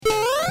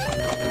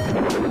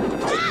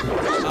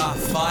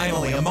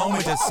The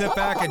moment to sit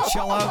back and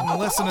chill out and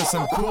listen to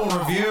some cool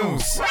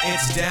reviews.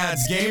 It's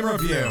Dad's Game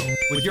Review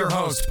with your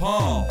host,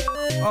 Paul.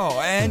 Oh,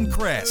 and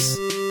Chris.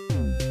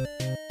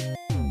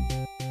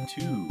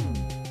 2.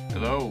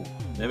 Hello.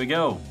 There we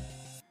go.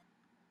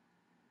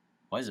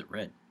 Why is it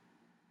red?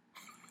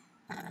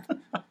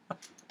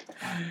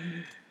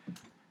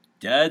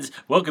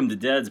 Welcome to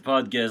Dad's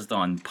podcast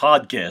on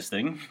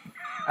podcasting.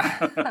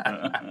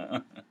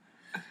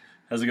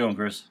 How's it going,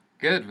 Chris?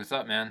 Good. What's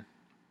up, man?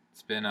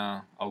 It's been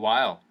a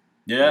while.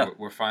 Yeah.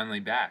 We're finally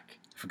back.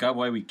 Forgot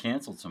why we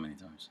canceled so many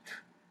times.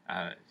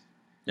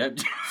 Yep.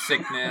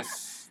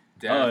 Sickness,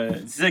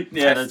 death,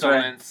 Yeah, that's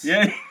right. pestilence.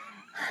 Yeah.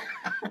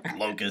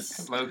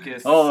 Locusts.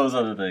 All those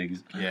other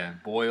things. Yeah,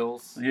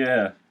 boils.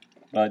 Yeah.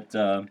 But,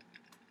 why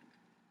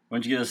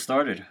don't you get us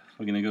started?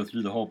 We're going to go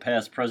through the whole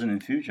past, present,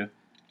 and future.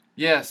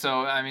 Yeah,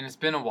 so, I mean, it's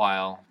been a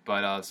while,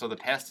 but, so the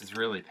past is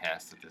really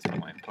past at this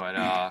point, but,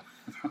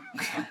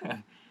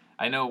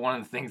 I know one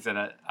of the things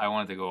that I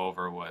wanted to go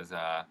over was,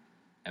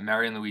 a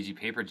Mario and Luigi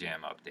Paper Jam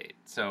update.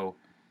 So,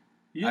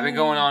 yeah. I've been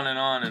going on and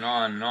on and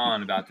on and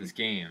on about this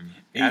game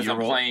as I'm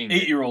playing.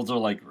 8-year-olds are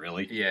like,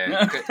 really?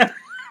 Yeah.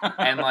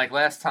 And, like,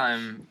 last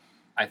time,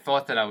 I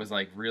thought that I was,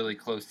 like, really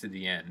close to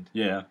the end.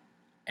 Yeah.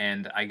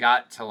 And I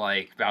got to,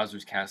 like,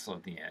 Bowser's Castle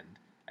at the end.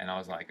 And I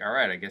was like, all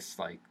right, I guess,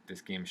 like,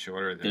 this game's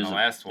shorter than the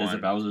last one. There's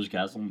a Bowser's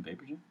Castle in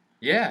Paper Jam?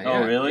 Yeah.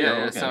 Oh, really?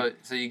 Yeah, oh, okay.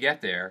 So you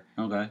get there.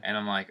 Okay. And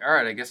I'm like, all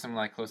right, I guess I'm,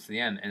 like, close to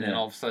the end. And then Yeah.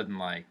 all of a sudden,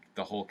 like,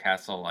 the whole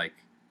castle, like,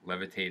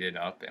 levitated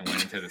up and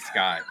went into the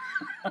sky.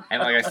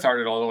 And, like, I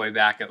started all the way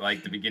back at,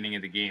 like, the beginning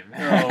of the game.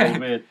 Oh,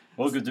 man.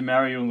 Welcome to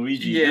Mario and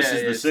Luigi. Yeah, this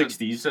is the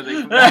 60s.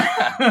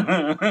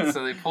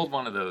 So they pulled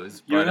one of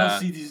those. You're not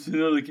see these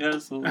another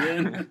castle,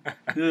 man.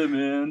 Yeah,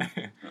 man.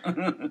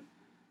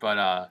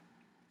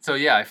 So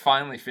yeah, I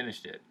finally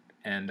finished it.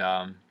 And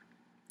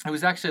it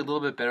was actually a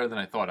little bit better than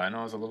I thought. I know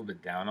I was a little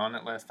bit down on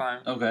it last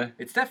time. Okay.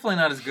 It's definitely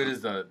not as good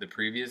as the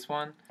previous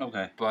one.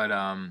 Okay. But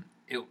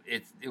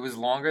it was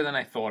longer than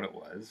I thought it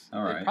was.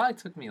 All right. It probably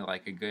took me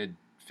like a good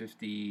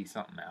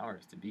 50-something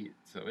hours to beat it.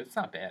 So it's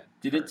not bad.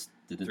 Did it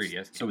 3DS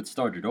game. So it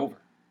started over?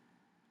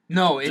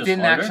 No, it Just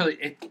didn't harder?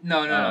 actually.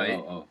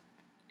 No.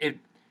 Oh.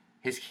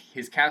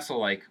 His castle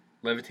like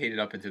levitated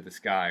up into the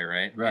sky,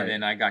 right? Right. And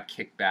then I got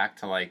kicked back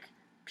to like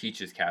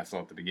Peach's castle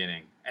at the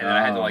beginning, and then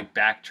I had to like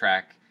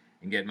backtrack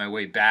and get my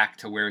way back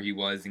to where he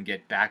was and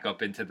get back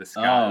up into the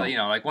sky. Oh. You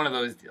know, like one of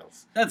those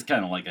deals. That's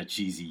kind of like a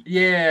cheesy...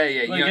 Yeah. Like,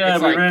 you know, yeah,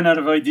 it's we like, ran out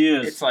of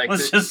ideas. It's like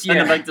let's just send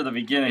it back to the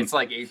beginning. It's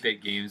like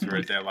 8-bit games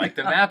where they're like,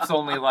 the map's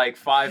only like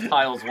 5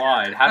 tiles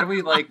wide. How do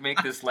we like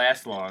make this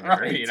last longer?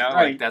 Right, you know,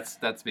 right. like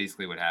that's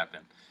basically what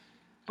happened.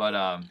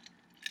 But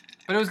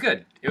it was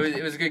good.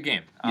 It was a good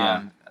game.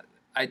 Yeah.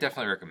 I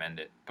definitely recommend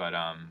it. But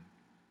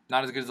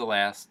not as good as the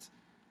last,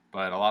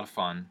 but a lot of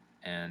fun.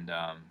 And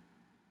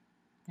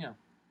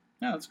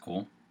Yeah, that's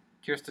cool.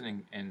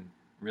 Kirsten and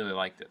really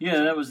liked it.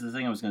 Yeah, that was the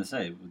thing I was going to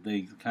say.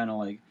 They kind of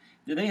like...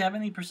 Did they have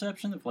any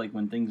perception of like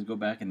when things go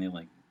back and they're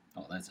like,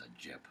 oh, that's a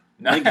jip?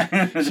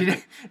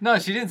 No,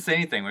 she didn't say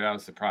anything, but I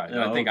was surprised. Oh,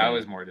 I think okay. I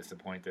was more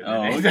disappointed.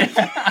 Oh, okay.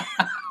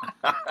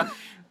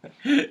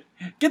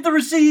 Get the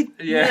receipt!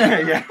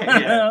 Yeah.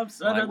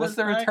 Like, what's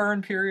the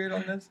return period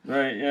on this?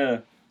 Right, yeah.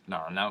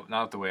 No,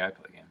 not the way I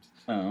play games.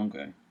 Oh,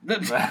 okay.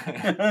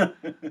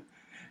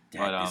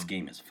 Dad, this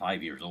game is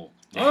 5 years old.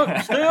 Oh,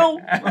 still?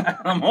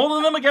 I'm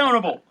holding them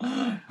accountable.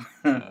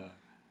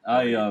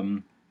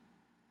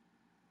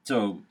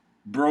 So,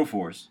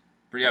 Broforce.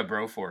 Yeah,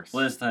 Broforce.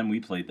 Last time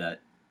we played that,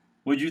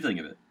 what'd you think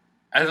of it?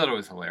 I thought it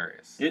was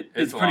hilarious.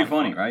 It's pretty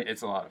funny, right?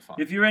 It's a lot of fun.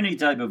 If you're any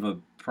type of a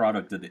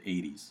product of the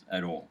 80s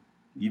at all,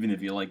 even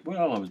if you're like,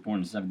 well, I was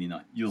born in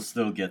 79, you'll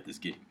still get this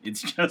game.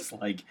 It's just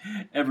like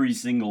every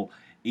single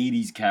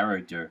 80s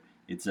character,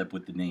 except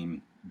with the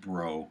name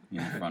Bro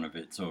in front of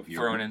it. So if you're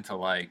thrown into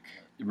like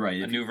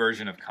a new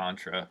version of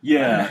Contra.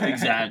 Yeah,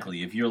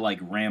 exactly. If you're like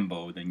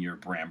Rambo, then you're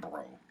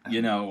Brambro,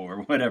 you know, or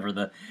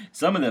whatever.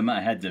 Some of them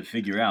I had to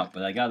figure out,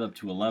 but I got up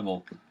to a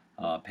level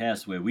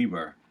past where we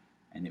were,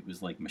 and it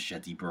was like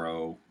Machete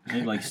Bro.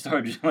 They like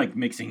started like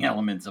mixing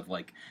elements of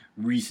like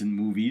recent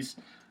movies.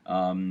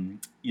 You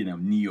know,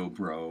 Neo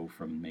Bro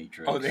from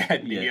Matrix. Oh, they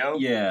had Neo?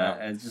 Yeah.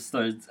 Oh. It just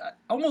started,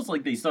 almost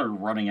like they started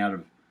running out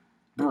of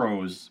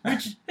bros,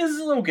 which is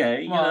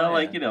okay. You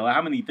know,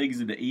 how many things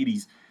in the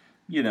 80s,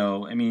 you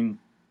know, I mean,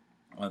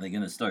 are they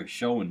going to start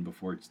showing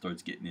before it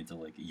starts getting into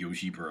like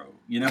Yoshi Bro,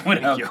 you know,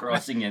 without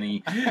crossing any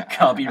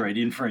copyright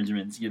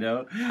infringements, you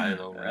know?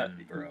 Kylo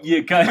Ren Bro. Yeah,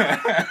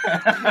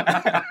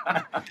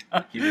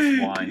 He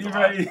just whines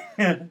right.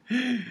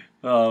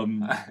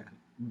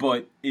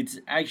 But it's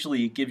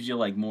actually, it gives you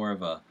like more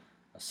of a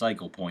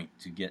cycle point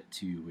to get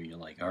to where you're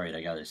like, all right,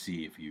 I got to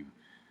see if you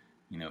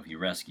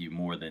rescue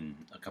more than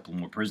a couple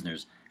more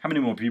prisoners, how many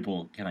more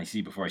people can I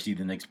see before I see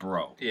the next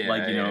bro?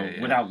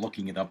 Yeah, without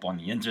looking it up on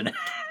the internet.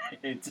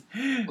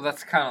 Well,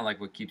 that's kind of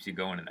like what keeps you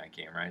going in that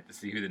game, right? To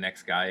see who the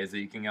next guy is that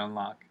you can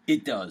unlock.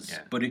 It does,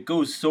 but it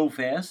goes so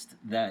fast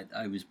that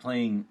I was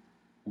playing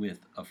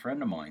with a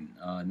friend of mine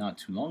not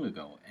too long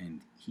ago,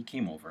 and he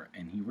came over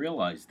and he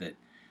realized that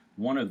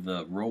one of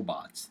the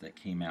robots that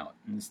came out,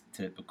 and this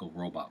typical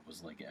robot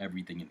was like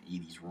everything an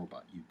 80s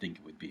robot you'd think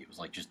it would be. It was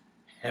like just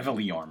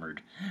heavily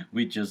armored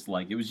with just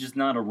like, it was just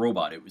not a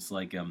robot. It was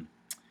like,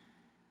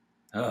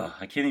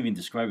 I can't even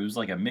describe it. It was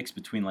like a mix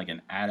between like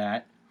an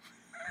AT-AT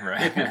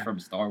Right. from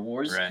Star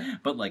Wars, Right.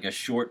 but like a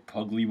short,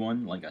 pugly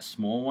one, like a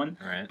small one.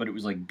 Right. But it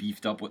was like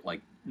beefed up with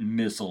like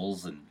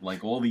missiles and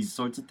like all these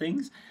sorts of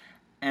things.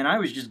 And I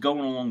was just going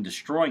along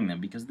destroying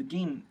them because the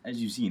game,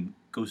 as you've seen,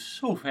 goes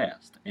so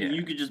fast. And Yeah.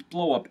 you could just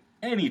blow up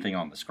anything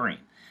on the screen.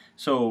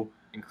 So,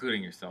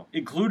 Including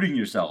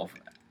yourself.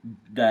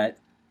 that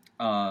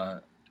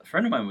a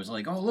friend of mine was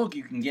like, oh, look,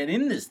 you can get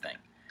in this thing.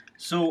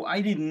 So I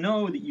didn't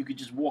know that you could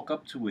just walk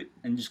up to it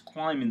and just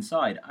climb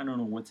inside. I don't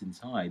know what's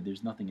inside.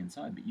 There's nothing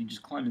inside. But you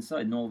just climb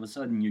inside and all of a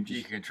sudden you're just...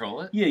 You can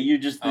control it? Yeah, you're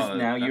just this, Oh,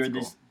 now that's you're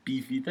cool. this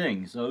beefy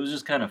thing. So it was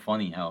just kind of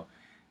funny how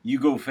you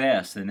go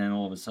fast and then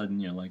all of a sudden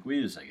you're like,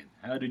 wait a second,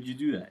 how did you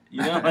do that?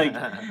 You know, like,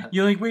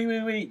 you're like,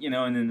 wait, you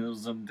know, and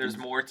then There's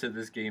more to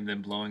this game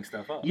than blowing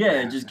stuff up. Yeah,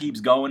 it just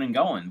keeps going and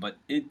going, but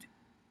it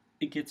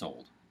gets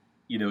old.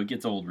 You know, it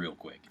gets old real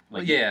quick.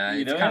 Well, yeah,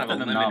 you it's know, kind of a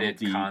after the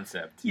limited novelty-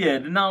 concept. Yeah,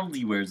 the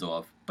novelty wears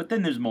off, but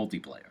then there's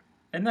multiplayer,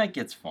 and that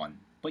gets fun,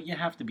 but you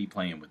have to be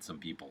playing with some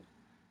people.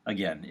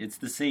 Again, it's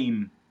the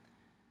same,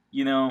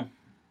 you know,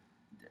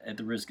 at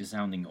the risk of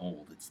sounding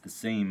old, it's the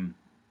same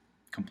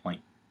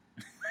complaint.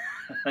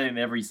 And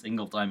every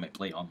single time I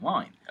play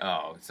online.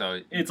 Oh, so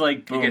It's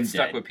like boom, you get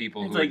stuck dead. with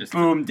people It's who are like just...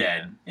 boom,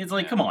 dead. It's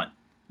like, Yeah. come on.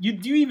 Do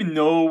you even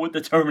know what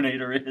the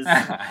Terminator is?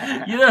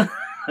 You know,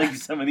 like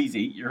some of these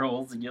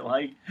 8-year-olds, and you're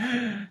like,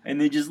 and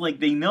they just like,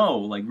 they know,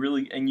 like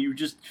really, and you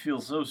just feel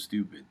so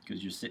stupid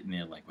because you're sitting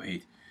there like,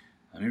 wait,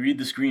 let me read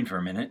the screen for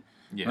a minute.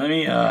 Yeah. Let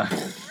me,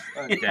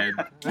 Dead.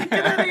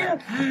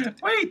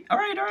 Wait, all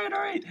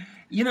right.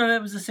 You know,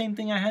 that was the same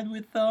thing I had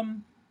with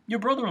your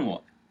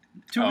brother-in-law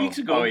 2 weeks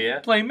ago. Oh, yeah?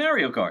 Playing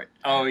Mario Kart.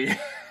 Oh, yeah.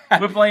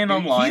 We're playing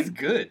online. He's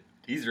good.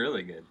 He's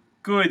really good.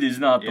 Good is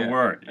not the Yeah.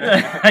 word.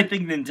 I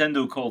think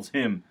Nintendo calls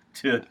him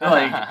to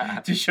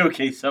like to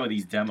showcase some of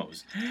these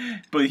demos.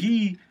 But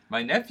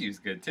My nephew's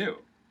good, too.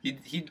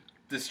 He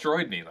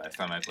destroyed me last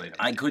time I played him.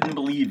 I couldn't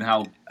believe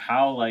how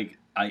like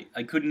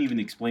I couldn't even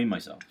explain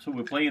myself. So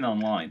we're playing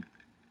online.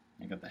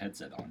 I got the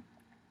headset on.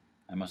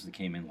 I must have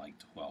came in like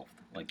 12th,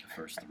 like the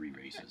first 3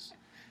 races.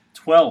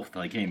 12th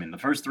I came in, the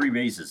first 3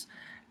 races.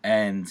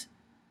 And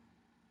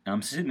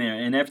I'm sitting there,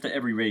 and after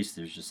every race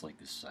there's just like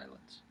this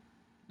silence.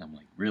 I'm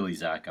like, really,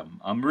 Zach?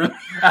 I'm really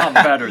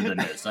better than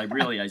this. I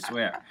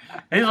swear.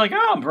 And he's like,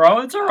 oh, bro,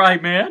 it's all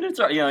right, man. It's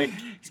all right. You know,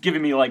 he's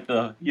giving me like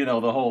the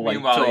whole like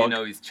Meanwhile, talk. you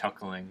know he's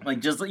chuckling. Like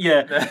just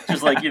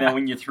like, you know,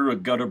 when you threw a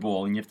gutter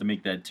ball and you have to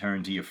make that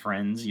turn to your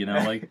friends, you know,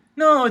 like,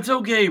 no, it's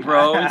okay,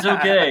 bro, it's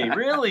okay,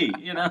 really,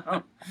 you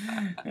know.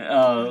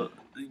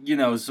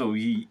 So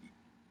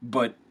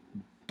but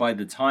by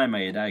the time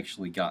I had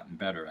actually gotten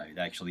better, I had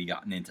actually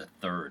gotten into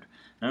 3rd.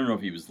 I don't know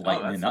if he was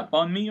lightening up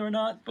on me or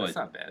not, but That's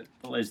not bad.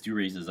 the last 2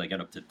 races I got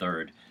up to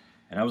 3rd.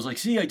 And I was like,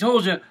 see, I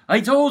told you,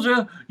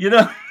 you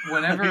know.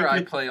 Whenever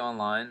I play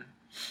online,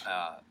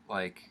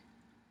 like,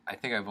 I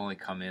think I've only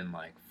come in,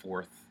 like,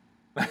 4th.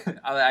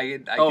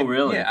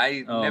 Really? Yeah,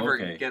 I never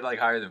okay. get, like,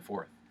 higher than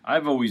 4th.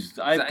 I've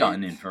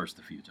gotten in first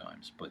a few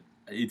times, but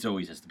it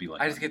always has to be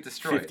like I just get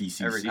destroyed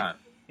 50cc. every time.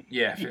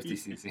 Yeah,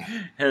 50cc.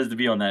 It has to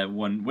be on that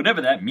one, whatever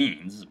that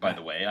means, by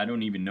the way. I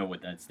don't even know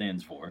what that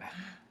stands for,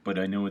 but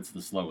I know it's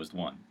the slowest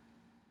one.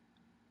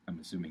 I'm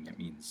assuming it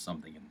means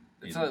something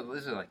in... Is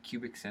it like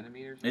cubic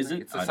centimeters? I Is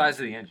think? it? It's the I size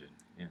don't- of the engine.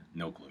 Yeah.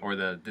 No clue. Or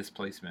the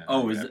displacement.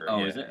 Oh, or is it? whatever. Oh,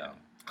 Yeah, is it? yeah.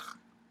 Oh.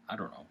 I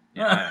don't know.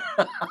 Yeah,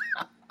 I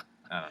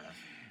don't know.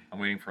 I'm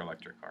waiting for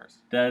electric cars.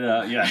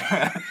 That,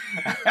 yeah.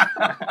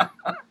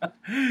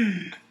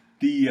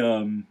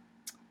 The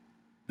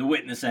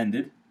witness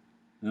ended.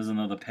 There's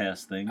another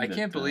past thing. I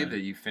can't believe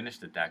that you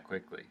finished it that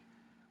quickly.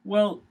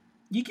 Well,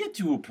 you get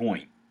to a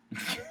point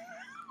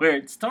where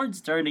it starts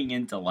turning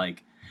into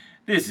like,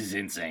 this is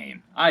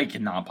insane. I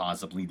cannot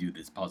possibly do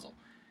this puzzle.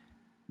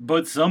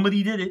 But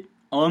somebody did it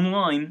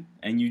online,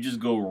 and you just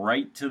go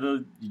right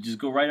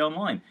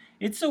online.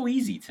 It's so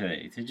easy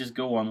today to just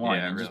go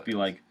online and just be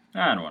like,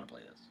 I don't want to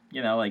play this.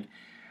 You know, like,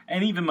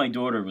 and even my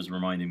daughter was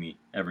reminding me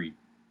every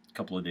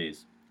couple of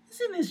days,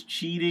 isn't this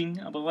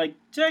cheating? I'm like,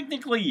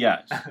 technically,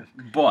 yes.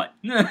 But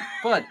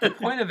But the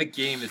point of a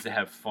game is to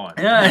have fun.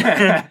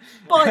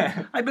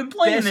 but I've been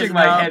playing this Bashing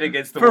my now head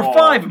against the for wall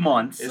 5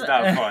 months. is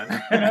not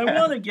fun. And I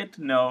want to get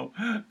to know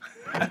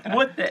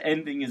what the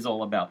ending is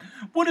all about.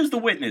 What is the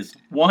witness?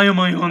 Why am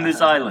I on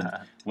this island?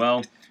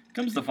 Well,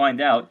 comes to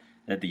find out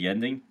that the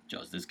ending,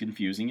 just as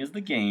confusing as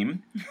the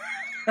game.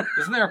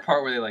 Isn't there a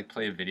part where they like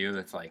play a video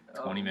that's like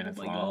 20 minutes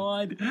long? Oh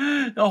my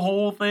god. The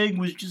whole thing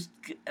was just...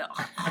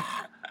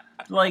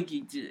 like,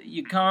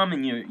 you come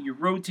and you're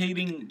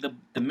rotating.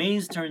 The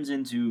maze turns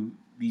into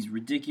these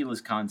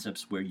ridiculous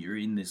concepts where you're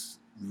in this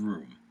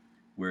room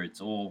where it's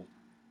all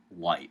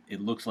light.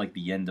 It looks like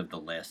the end of the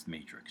last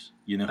Matrix,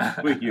 you know,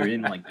 where you're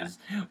in like this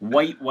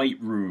white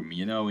room,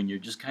 you know, and you're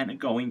just kind of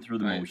going through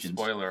the motions.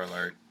 Spoiler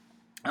alert.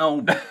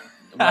 Oh,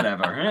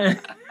 whatever.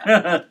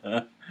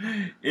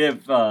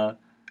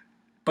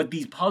 But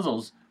these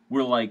puzzles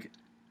were like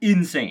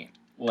insane,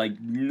 like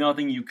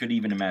nothing you could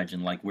even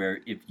imagine. Like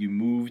where if you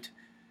moved,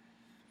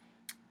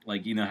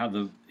 like you know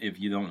how if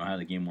you don't know how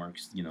the game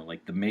works, you know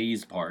like the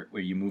maze part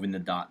where you moving the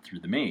dot through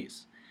the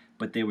maze.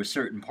 But there were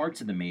certain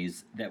parts of the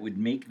maze that would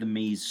make the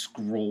maze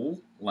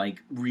scroll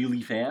like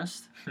really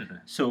fast,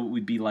 so it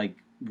would be like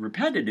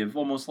repetitive,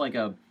 almost like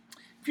a.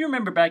 If you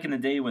remember back in the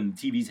day when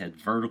TVs had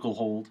vertical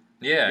hold,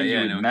 and you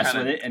would mess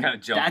with it, and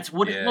that's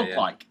what it looked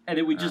like, and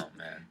it would just. Oh,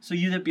 man. So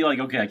you'd be like,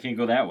 okay, I can't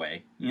go that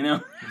way, you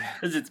know,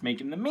 because it's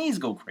making the maze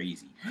go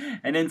crazy,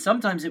 and then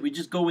sometimes it would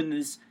just go in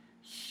this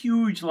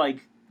huge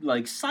like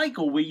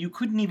cycle where you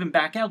couldn't even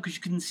back out because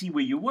you couldn't see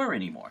where you were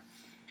anymore.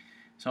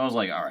 So I was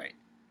like, all right,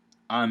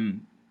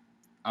 I'm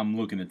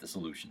looking at the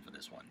solution for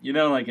this one, you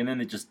know, like, and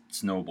then it just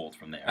snowballed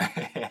from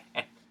there.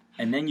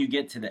 And then you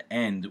get to the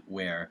end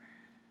where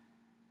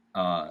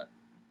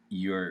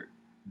you're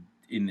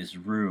in this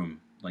room,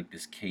 like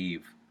this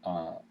cave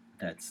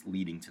that's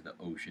leading to the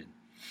ocean,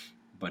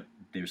 but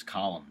there's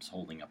columns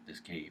holding up this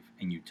cave,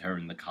 and you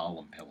turn the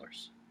column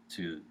pillars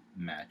to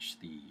match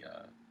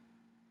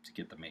to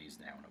get the maze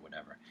down or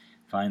whatever.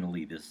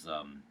 Finally, this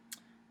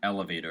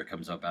elevator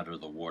comes up out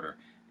of the water.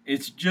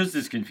 It's just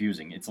as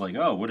confusing. It's like,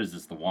 oh, what is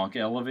this, the Wonka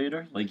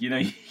elevator? Like, you know,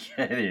 you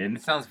get in.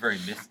 It sounds very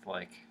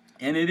Myst-like.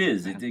 And it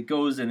is. It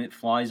goes and it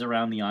flies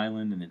around the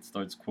island and it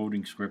starts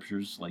quoting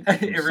scriptures like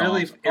it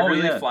really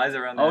flies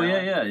around the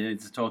island? Yeah.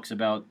 It talks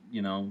about,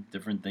 you know,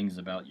 different things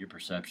about your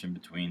perception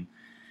between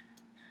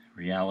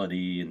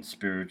reality and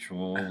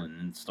spiritual,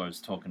 and it starts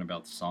talking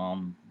about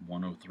Psalm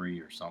 103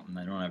 or something.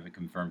 I don't have it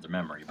confirmed to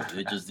memory, but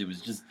it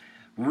was just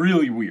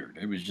really weird.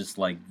 It was just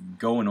like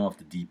going off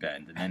the deep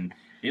end, and then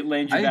it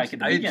lands you back at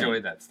the beginning. I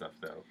enjoyed that stuff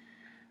though.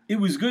 It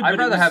was good. I'd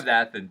rather have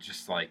that than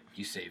just like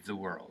you saved the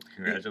world.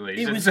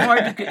 Congratulations.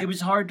 It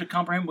was hard to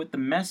comprehend what the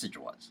message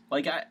was.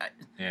 Like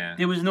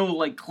there was no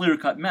like clear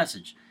cut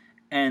message,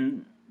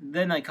 and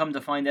then I come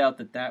to find out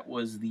that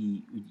was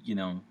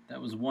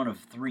that was one of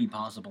 3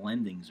 possible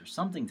endings or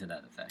something to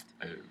that effect.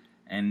 Oh.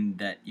 And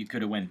that you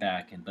could have went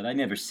back but I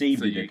never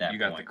saved it at that point. You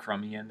got the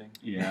crummy ending?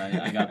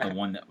 Yeah, I got the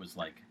one that was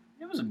like,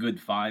 it was a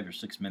good 5 or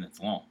 6 minutes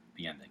long,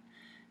 the ending,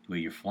 where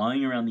you're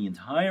flying around the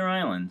entire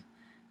island,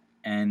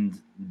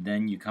 and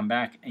then you come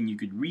back and you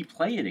could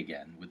replay it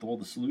again with all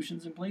the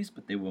solutions in place,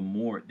 but there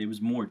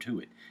was more to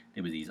it.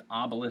 There were these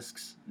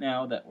obelisks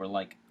now that were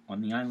like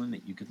on the island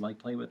that you could like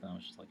play with, and I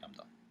was just like, I'm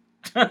done.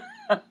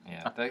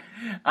 Yeah,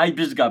 I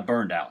just got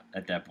burned out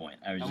at that point.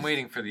 I'm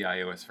waiting for the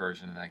iOS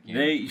version of that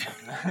game.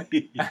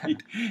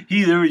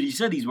 He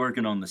said he's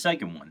working on the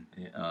second one,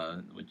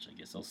 yeah. Which I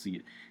guess I'll see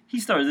it. He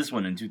started this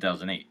one in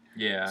 2008.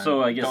 Yeah.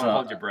 So I guess don't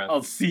hold your breath.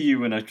 I'll see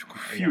you in a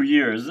few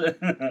years.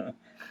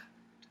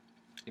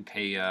 You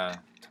pay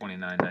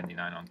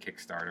 $29.99 on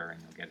Kickstarter,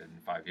 and you'll get it in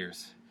 5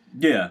 years.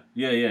 Yeah,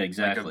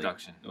 exactly. Like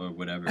Abduction. Or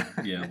whatever.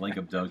 Yeah, like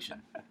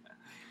Abduction.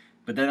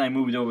 But then I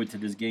moved over to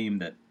this game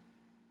that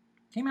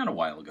came out a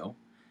while ago.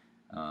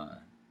 I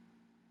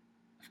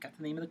forgot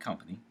the name of the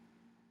company.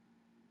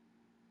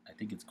 I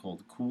think it's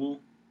called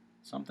Cool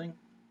something.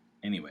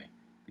 Anyway,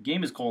 the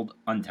game is called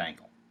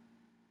Untangle.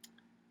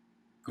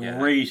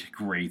 Great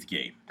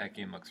game. That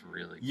game looks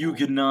really cool. You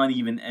cannot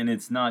even, and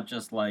it's not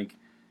just like,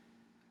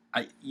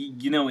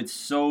 it's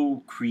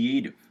so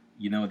creative.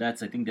 I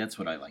think that's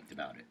what I liked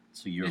about it.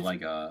 So it's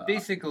like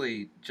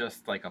basically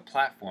just like a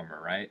platformer,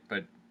 right?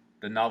 But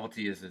the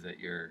novelty is that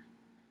you're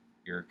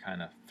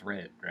kind of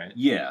thread, right?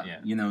 Yeah.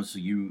 So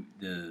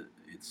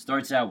it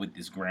starts out with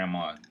this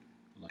grandma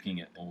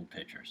looking at old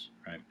pictures,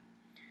 right?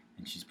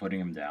 And she's putting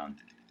them down,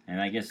 and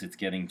I guess it's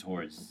getting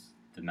towards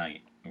the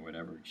night or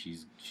whatever. She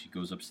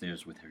goes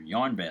upstairs with her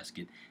yarn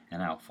basket,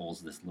 and out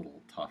falls this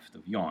little tuft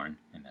of yarn,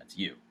 and that's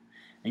you.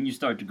 And you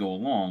start to go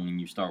along, and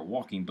you start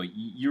walking, but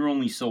you're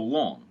only so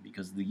long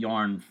because the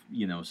yarn,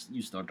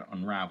 you start to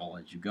unravel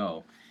as you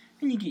go,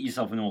 and you get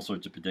yourself in all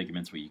sorts of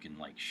predicaments where you can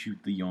like shoot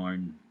the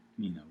yarn,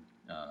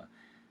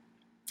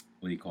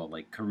 what do you call it,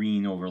 like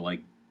careen over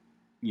like,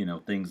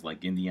 things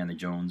like Indiana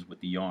Jones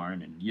with the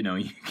yarn, and you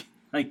can,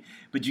 like,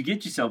 but you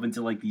get yourself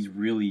into like these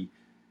really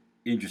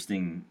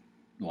interesting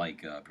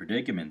like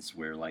predicaments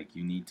where like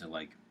you need to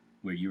like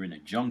where you're in a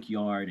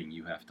junkyard and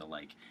you have to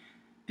like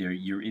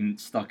you're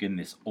stuck in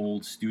this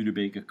old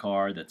Studebaker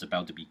car that's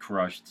about to be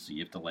crushed, so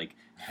you have to like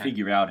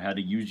figure out how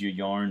to use your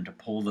yarn to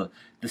pull the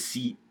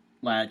seat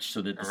latch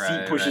so that the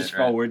seat pushes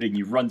forward and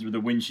you run through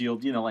the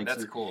windshield,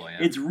 that's cool. Yeah.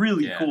 It's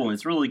really cool and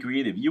it's really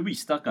creative. You'll be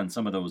stuck on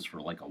some of those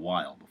for like a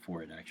while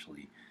before it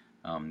actually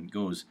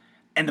goes.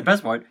 And the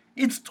best part,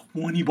 it's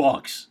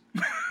 $20.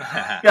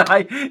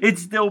 It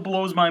still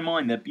blows my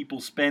mind that people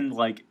spend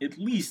like at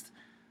least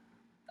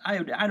I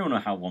don't know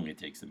how long it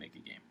takes to make a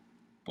game,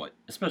 but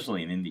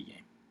especially an indie game.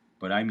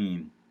 But I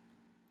mean,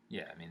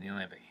 they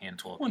only have a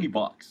handful.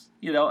 $20.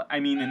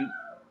 And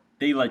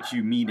they let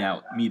you meet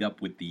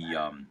up with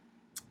the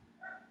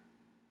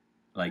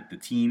like the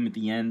team at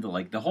the end.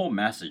 Like the whole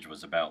message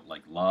was about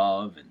like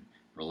love and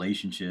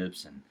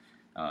relationships and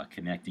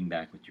connecting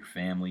back with your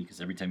family, because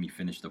every time you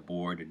finished the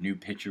board, a new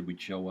picture would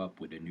show up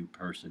with a new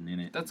person in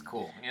it. That's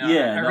cool.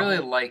 I really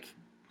like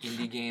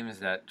indie games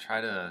that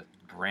try to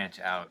branch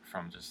out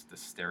from just the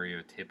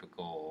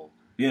stereotypical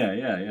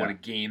Yeah. what a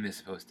game is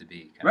supposed to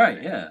be.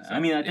 Right, yeah. So, I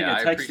mean, I think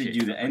I texted appreciate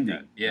you the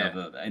ending like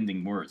of the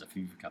ending words if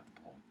you forgot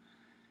the poem.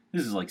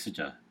 This is like such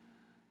a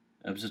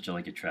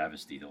like a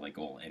travesty to like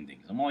all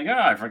endings. I'm like,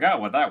 I forgot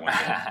what that one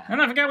did.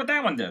 And I forgot what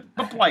that one did.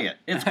 But play it.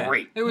 It's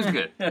great. It was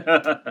good.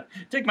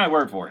 Take my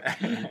word for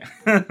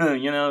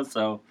it. You know,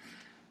 so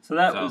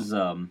that was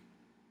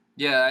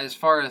yeah, as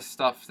far as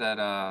stuff that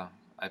I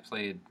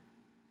played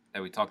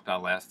that we talked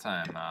about last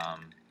time,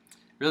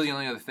 really the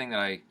only other thing that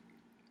I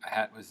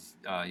had was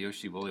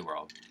Yoshi Woolly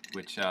World,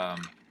 which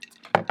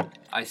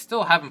I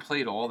still haven't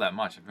played all that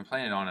much. I've been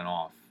playing it on and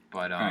off,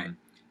 but right.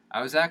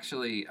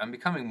 I'm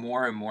becoming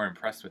more and more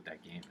impressed with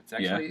that game. It's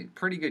actually a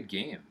pretty good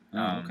game.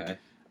 Okay.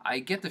 I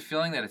get the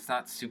feeling that it's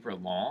not super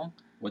long.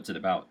 What's it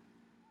about?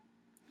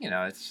 You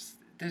know, it's just,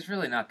 there's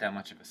really not that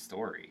much of a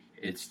story.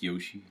 It's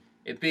Yoshi.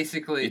 It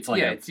basically, it's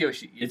like it's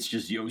Yoshi. It's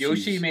just Yoshi.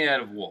 Yoshi made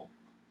out of wool.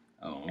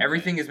 Oh, okay.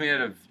 Everything is made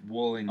out of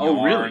wool and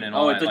yarn really? and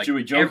all that. I thought like, you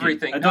were joking.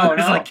 Everything. I thought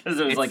No, because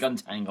it was like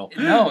Untangle.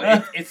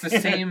 No, it's the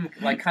same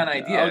like kind of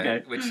idea.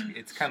 Okay. Which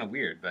it's kind of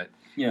weird, but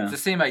yeah, it's the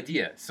same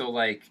idea. So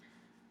like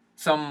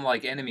some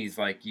like enemies,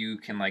 like you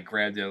can like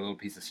grab their little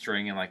piece of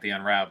string and like they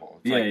unravel.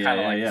 It's like kind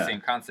of like the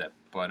same concept,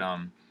 but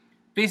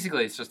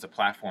basically it's just a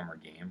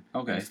platformer game.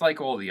 Okay. It's like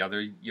all the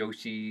other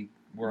Yoshi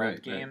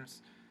World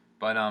games,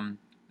 but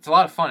it's a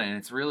lot of fun and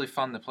it's really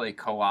fun to play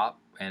co-op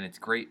and it's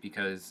great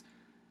because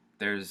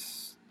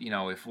there's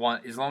as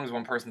long as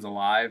one person's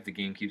alive, the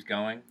game keeps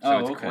going. So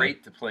it's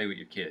great to play with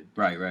your kid.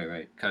 Right.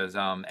 Because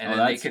then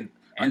they can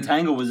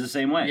Untangle was the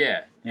same way.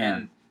 Yeah.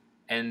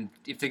 And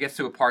if it gets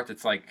to a part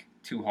that's like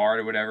too hard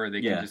or whatever, they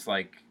can just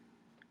like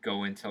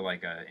go into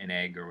like an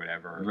egg or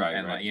whatever. Right.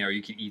 And like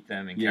you can eat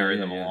them and carry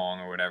them along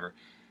or whatever.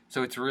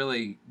 So it's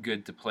really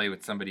good to play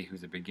with somebody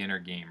who's a beginner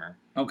gamer.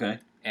 Okay.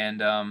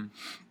 And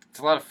it's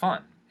a lot of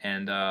fun.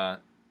 And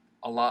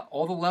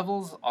all the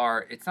levels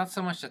are, it's not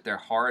so much that they're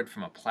hard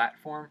from a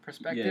platform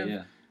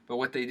perspective, but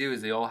what they do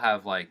is they all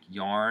have like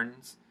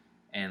yarns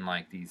and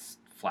like these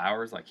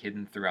flowers like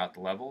hidden throughout the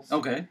levels.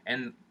 Okay.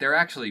 And they're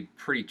actually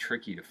pretty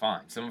tricky to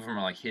find. Some of them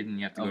are like hidden,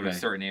 you have to go to a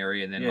certain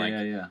area and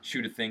then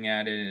shoot a thing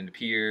at it and it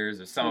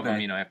appears, or some of them,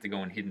 have to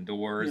go in hidden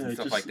doors and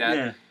stuff like that.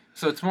 Yeah.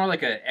 So it's more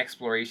like an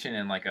exploration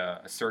and like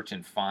a search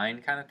and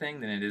find kind of thing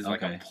than it is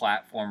like a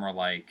platformer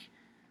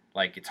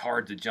like it's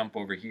hard to jump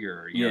over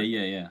here.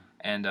 Yeah.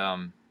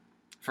 And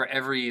for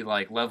every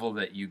like level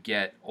that you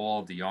get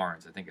all of the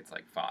yarns, I think it's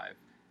like 5.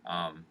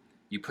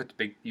 You put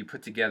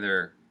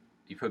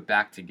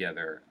back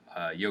together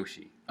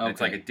Yoshi. And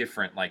it's like a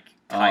different like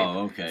type.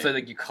 Oh, okay. So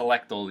like you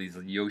collect all these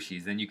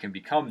Yoshis, then you can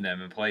become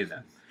them and play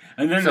them.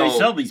 And then they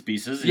sell these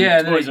pieces.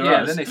 Then they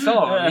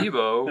sell them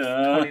Amiibo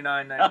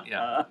 $29.99.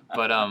 Yeah,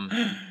 but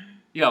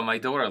my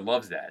daughter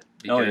loves that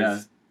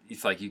because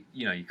it's like you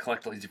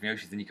collect all these different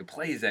Yoshis and you can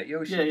play as that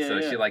Yoshi.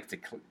 She likes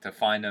to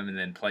find them and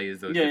then play as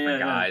those different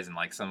guys, and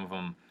like some of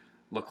them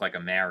look like a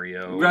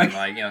Mario and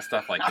like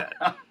stuff like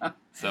that.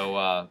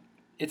 So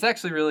it's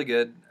actually really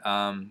good.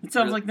 It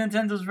sounds like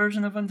Nintendo's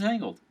version of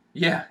Untangled.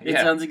 Yeah. It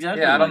sounds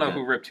exactly I don't like know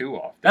who ripped who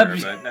off there,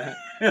 but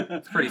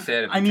it's pretty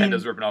sad if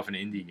Nintendo's ripping off an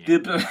indie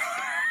game.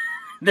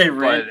 They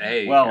ran.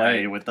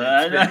 With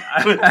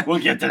that, we'll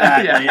get to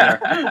that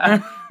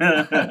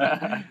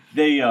later.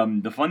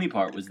 The funny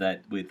part was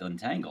that with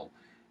Untangle,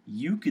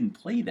 you can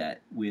play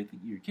that with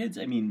your kids.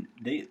 I mean,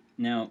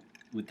 now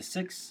with the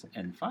 6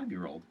 and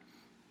 5-year-old,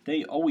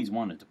 they always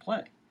wanted to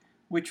play,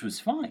 which was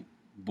fine,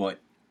 but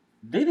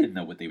they didn't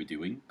know what they were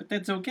doing. But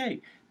that's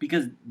okay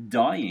because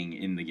dying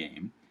in the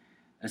game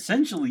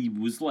essentially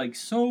was like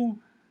so,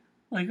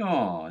 like,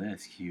 oh,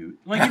 that's cute.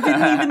 Like it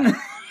didn't even.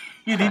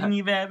 You didn't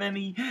even have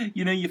any,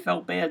 you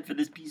felt bad for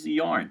this piece of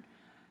yarn.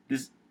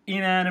 This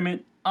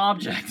inanimate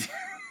object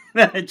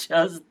that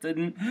just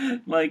didn't,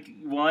 like,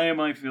 why am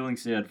I feeling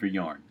sad for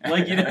yarn?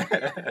 Like,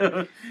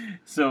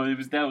 so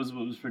that was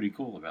what was pretty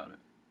cool about it.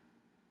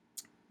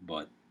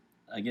 But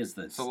I guess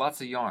that's... So lots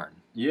of yarn.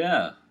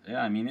 Yeah,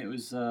 I mean, it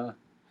was,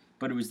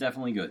 but it was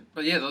definitely good.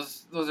 But yeah,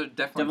 those are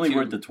definitely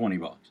worth the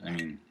 $20. I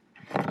mean...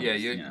 Yeah,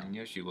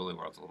 Yoshi Woolly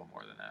World's a little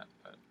more than that,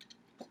 but...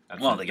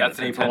 They got to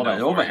pay for all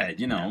that overhead,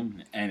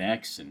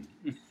 NX and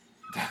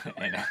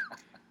NX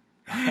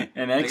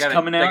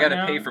coming out. They got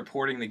to pay for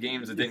porting the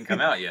games that didn't come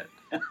out yet.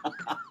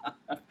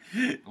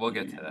 We'll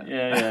get to that.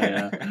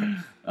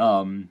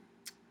 Yeah.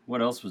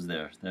 What else was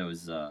there? There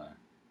was.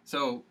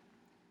 So,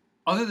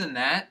 other than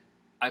that,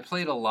 I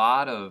played a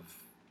lot of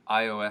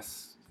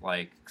iOS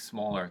like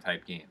smaller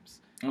type games.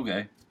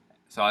 Okay.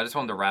 So I just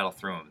wanted to rattle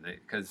through them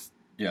because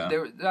there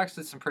were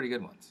actually some pretty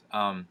good ones.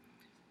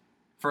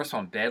 First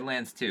one,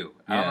 Badlands 2.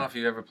 I don't know if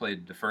you've ever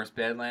played the first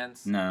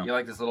Badlands. No. You're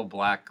like this little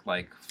black,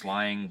 like,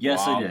 flying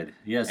Yes, blob. I did.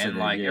 Yes, I did. And,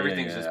 like,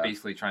 everything's just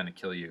basically trying to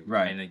kill you.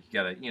 Right. And you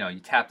gotta, you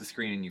tap the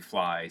screen and you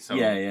fly. So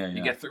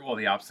you get through all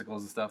the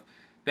obstacles and stuff.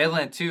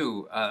 Badlands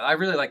 2, I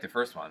really like the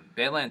first one.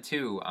 Badlands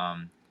 2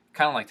 kind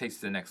of, like, takes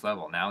it to the next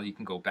level. Now you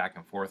can go back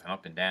and forth and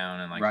up and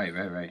down. And like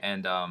Right.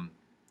 And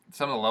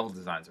some of the level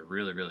designs are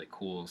really, really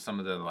cool. Some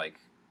of the, like,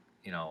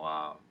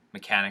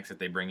 mechanics that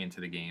they bring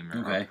into the game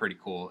are pretty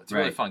cool. It's a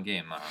really fun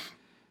game.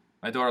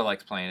 My daughter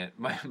likes playing it.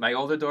 My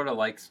older daughter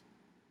likes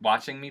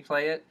watching me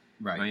play it.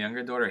 Right. My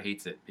younger daughter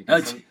hates it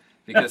because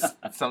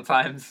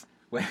sometimes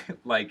when,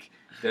 like,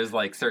 there's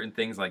like certain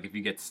things, like if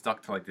you get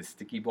stuck to like the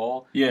sticky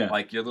ball,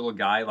 like your little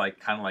guy like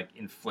kind of like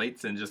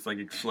inflates and just like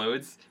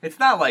explodes. It's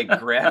not like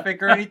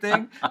graphic or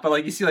anything, but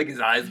like you see like his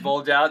eyes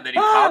bulge out and then he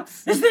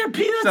pops. Is there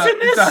peanuts in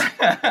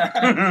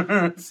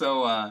this?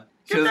 So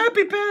Get that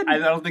be bad. I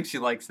don't think she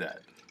likes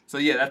that. So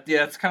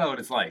that's kind of what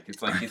it's like.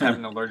 It's like he's having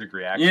an allergic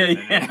reaction.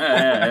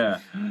 Yeah.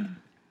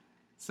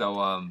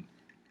 So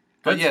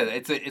but yeah,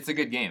 it's a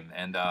good game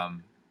and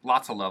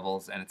lots of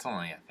levels and it's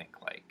only I think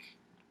like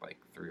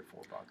 $3 or $4.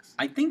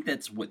 I think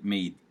that's what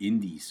made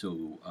indie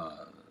so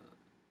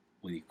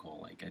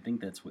I think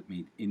that's what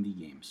made indie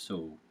games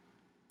so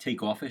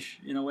take-offish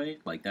in a way.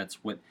 Like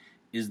that's what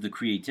is the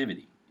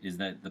creativity, is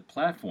that the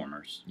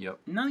platformers. Yep.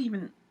 I'm not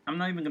even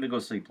going to go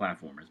say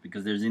platformers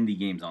because there's indie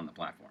games on the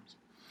platforms.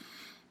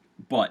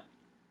 But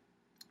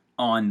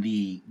on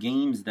the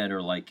games that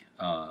are like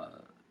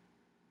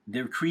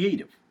they're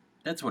creative.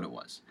 That's what it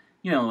was.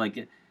 You know,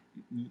 like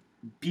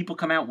people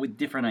come out with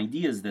different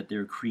ideas that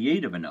they're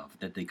creative enough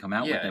that they come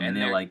out with them and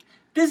they're like,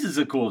 this is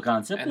a cool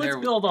concept. Let's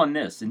build on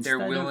this. They're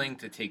willing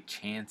to take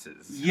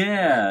chances.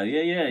 Yeah.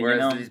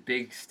 Whereas these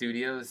big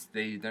studios,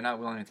 they're not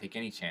willing to take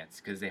any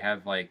chance because they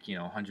have like,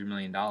 $100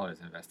 million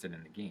invested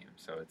in the game.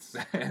 So it's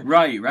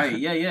right.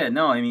 Yeah.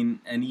 No, I mean,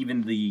 and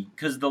even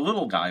because the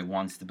little guy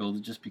wants to build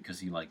it just because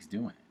he likes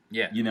doing it.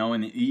 Yeah.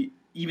 And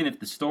even if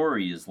the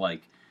story is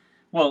like,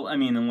 well, I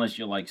mean, unless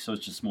you're like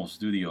such a small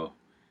studio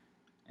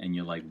and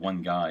you're like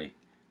one guy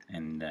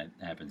and that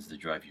happens to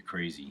drive you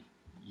crazy,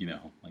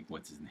 like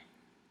what's his name?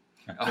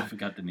 I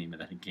forgot the name of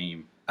that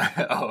game.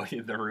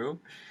 The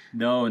Room?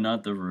 No,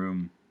 not The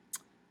Room.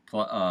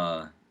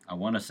 I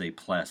want to say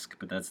Plesk,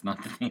 but that's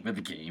not the name of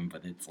the game,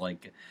 but it's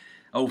like,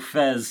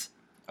 Fez.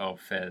 Oh,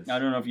 Fez. I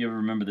don't know if you ever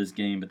remember this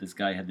game, but this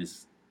guy had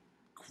this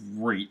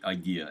great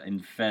idea,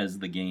 and Fez,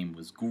 the game,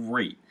 was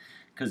great,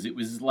 because it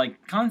was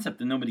like concept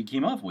that nobody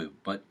came up with,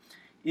 but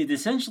it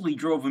essentially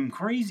drove him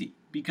crazy,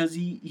 because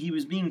he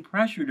was being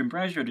pressured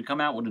to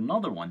come out with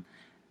another one,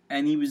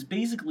 and he was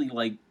basically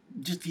like,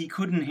 he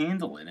couldn't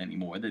handle it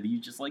anymore, that he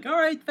was just like, all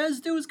right,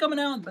 Fez 2 is coming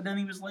out, but then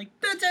he was like,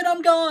 that's it,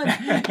 I'm gone.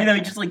 He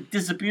just like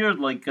disappeared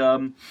like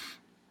what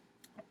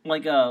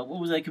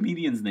was that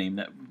comedian's name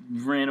that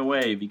ran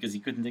away because he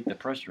couldn't take the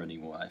pressure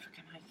anymore? I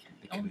forget.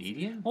 The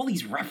comedian? All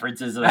these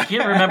references, and I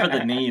can't remember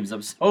the names.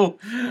 I'm so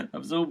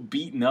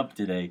beaten up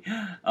today.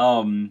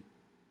 I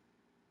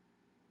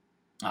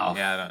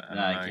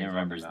can't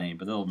remember his name,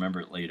 but they'll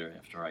remember it later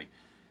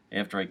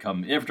after it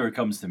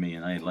comes to me,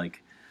 and I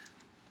like.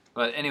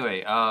 But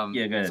anyway, go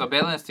ahead. So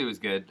Badlands 2 is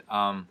good.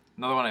 Another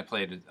one I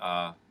played,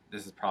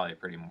 this is probably a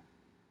pretty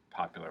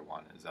popular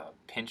one, is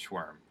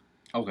Pinchworm.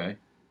 Okay.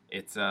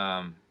 It's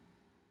kind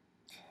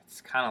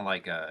of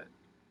like a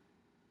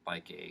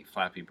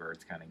Flappy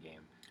Birds kind of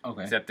game.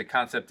 Okay. Except the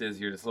concept is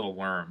you're this little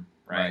worm,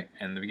 right?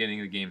 And the beginning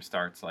of the game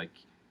starts like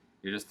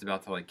you're just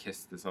about to like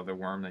kiss this other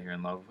worm that you're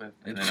in love with,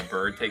 and then a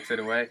bird takes it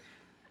away.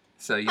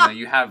 So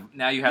you have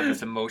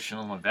this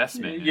emotional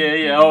investment.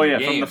 Yeah.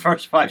 From the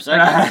first 5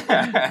 seconds.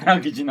 How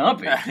could you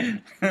not be?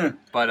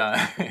 But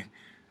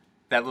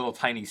that little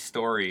tiny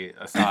story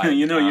aside,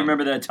 you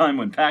remember that time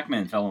when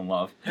Pac-Man fell in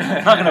love.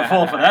 I'm not gonna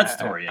fall for that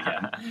story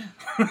again.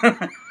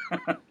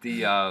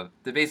 The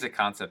basic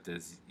concept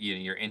is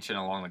you're inching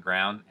along the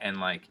ground and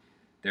like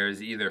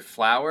there's either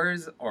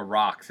flowers or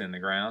rocks in the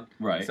ground.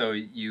 Right. So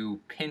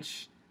you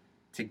pinch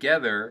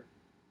together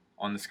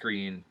on the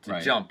screen to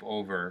jump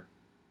over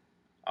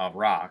a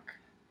rock,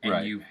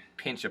 and you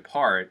pinch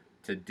apart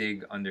to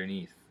dig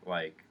underneath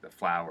like the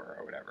flower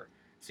or whatever,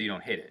 so you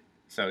don't hit it.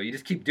 So you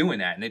just keep doing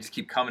that, and they just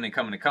keep coming and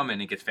coming and coming,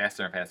 and it gets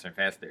faster and faster and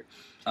faster.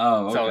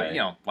 Oh, okay.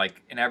 So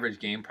like an average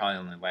game probably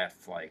only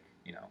lasts like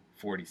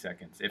 40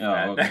 seconds, if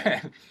that.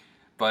 Okay.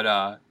 But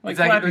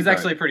it was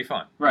actually pretty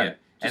fun. Right. Yeah.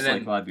 Just and then,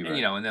 like Flappy Bird.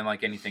 and then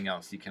like anything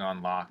else, you can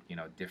unlock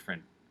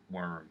different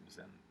worms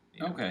and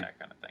that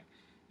kind of thing.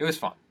 It was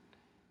fun.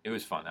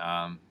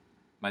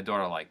 My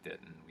daughter liked it,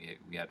 and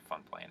we had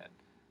fun playing it.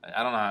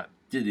 I don't know.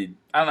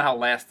 I don't know how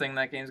lasting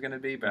that game's going to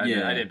be, but I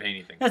didn't pay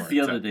anything for it. That's the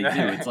other thing,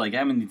 too. It's like,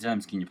 how many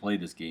times can you play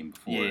this game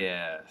before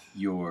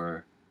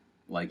you're,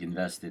 like,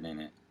 invested in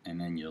it, and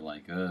then you're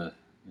like, I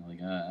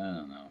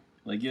don't know.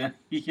 Like, you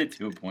get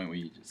to a point where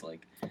you're just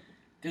like,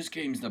 this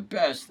game's the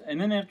best, and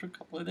then after a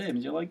couple of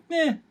days, you're like,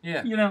 Yeah.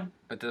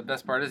 But the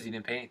best part is you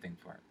didn't pay anything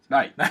for it. So.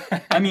 Right.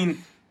 I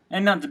mean,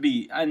 and not to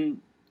be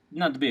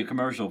a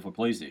commercial for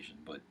PlayStation,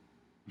 but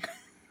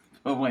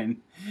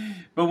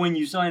when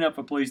you sign up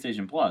for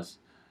PlayStation Plus,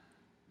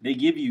 they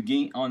give you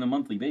game on a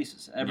monthly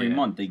basis. Every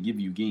month they give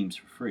you games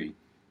for free,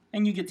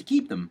 and you get to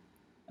keep them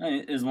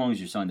as long as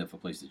you're signed up for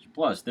PlayStation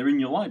Plus. They're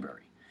in your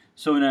library.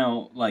 So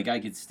now, like, I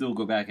could still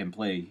go back and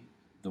play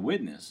The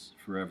Witness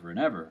forever and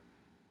ever.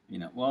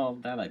 Well,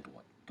 that I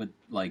bought, but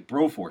like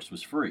Broforce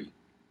was free.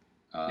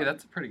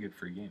 That's a pretty good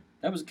free game.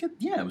 That was good.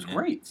 Yeah, it was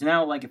great. So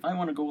now, like, if I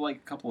want to go like a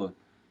couple of,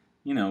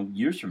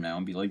 years from now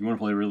and be like, you want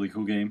to play a really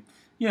cool game?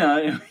 you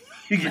know,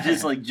 you could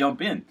just like jump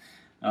in,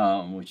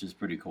 which is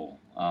pretty cool.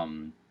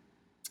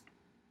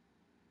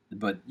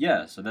 But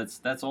yeah, so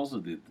that's also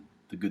the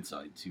good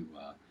side to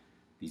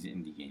these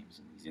indie games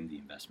and these indie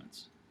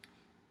investments.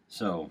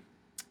 So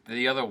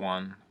the other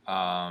one,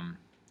 Mikorama.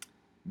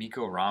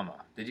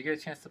 Did you get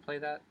a chance to play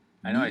that?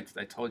 I know I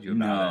told you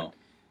about it.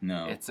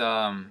 No. It's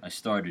I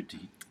started to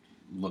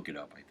look it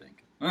up, I think.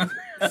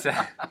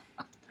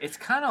 It's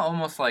kind of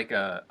almost like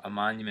a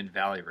Monument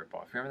Valley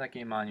ripoff. Remember that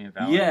game, Monument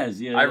Valley? Yes,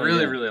 yeah. I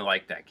really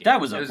liked that game. That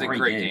was a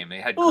great game.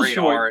 They had great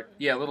art.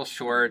 Yeah, a little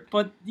short.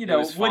 But you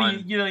know, what do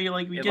you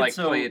like?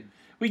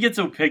 We get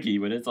so picky,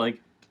 but it's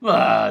like,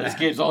 this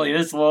game's only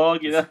this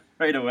long. You know,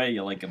 right away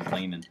you're like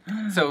complaining.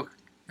 So,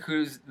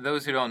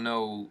 those who don't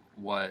know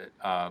what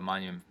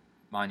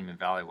Monument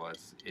Valley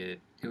was, it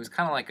was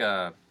kind of like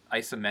a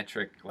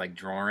isometric like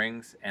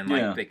drawings, and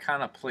like they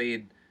kind of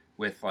played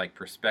with like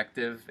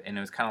perspective, and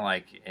it was kind of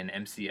like an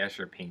MC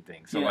Escher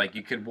painting. So like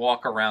you could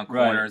walk around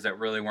corners that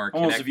really weren't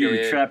almost connected. If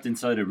you were trapped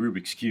inside a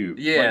Rubik's cube.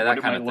 Yeah, like,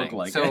 that kind of thing.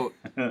 Like? So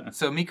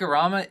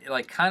Mikorama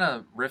like kind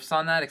of riffs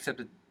on that,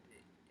 except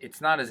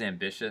it's not as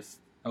ambitious.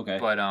 Okay.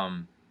 But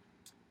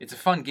it's a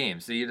fun game.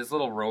 So you have this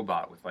little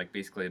robot with like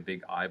basically a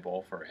big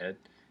eyeball for a head,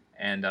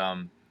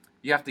 and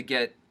you have to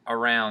get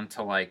around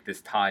to like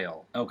this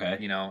tile. Okay.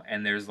 You know,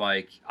 and there's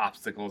like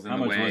obstacles in the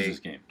way. How much was this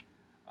game?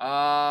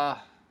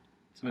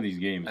 Some of these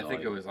games. I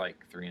think it was like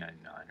 $3.99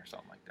 or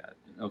something like that.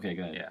 Okay,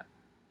 go ahead. Yeah.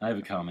 I have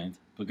a comment,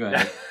 but go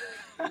ahead.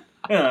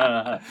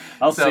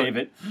 I'll save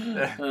it.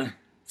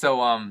 So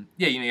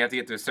yeah, you know, you have to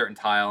get to a certain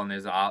tile, and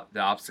there's the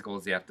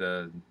obstacles you have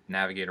to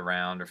navigate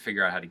around or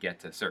figure out how to get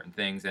to certain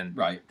things, and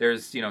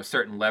there's, you know,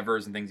 certain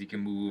levers and things you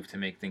can move to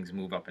make things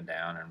move up and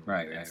down, and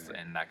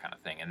and that kind of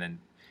thing. And then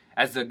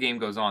as the game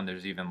goes on,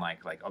 there's even like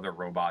other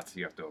robots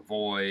you have to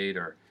avoid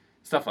or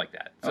stuff like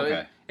that.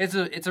 So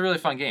it's a really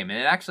fun game, and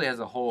it actually has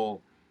a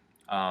whole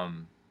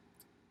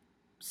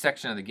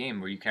section of the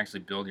game where you can actually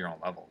build your own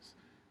levels,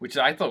 which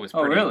I thought was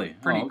pretty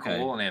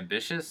cool and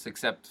ambitious,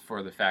 except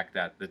for the fact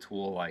that the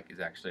tool like is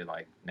actually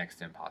like next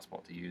to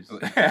impossible to use.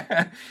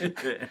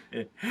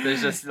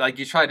 There's just like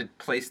you try to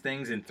place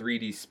things in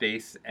 3D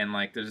space, and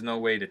like there's no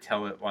way to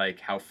tell it like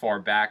how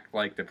far back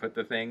like to put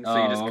the things.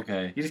 So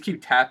you just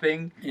keep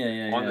tapping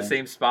on the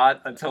same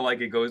spot until like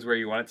it goes where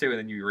you want it to, and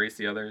then you erase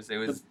the others. It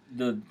was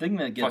the thing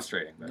that gets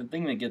frustrating. The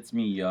thing that gets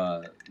me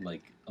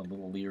like a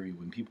little leery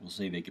when people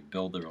say they could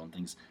build their own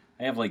things.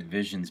 I have like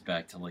visions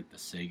back to like the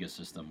Sega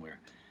system where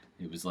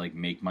it was like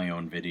make my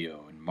own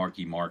video, and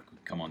Marky Mark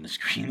would come on the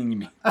screen and you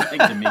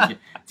to make it.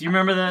 Do you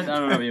remember that? I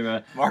don't know if you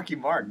remember. Marky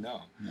Mark,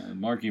 no.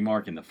 Marky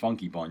Mark and the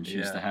Funky Bunch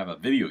used to have a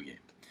video game,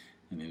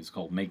 and it was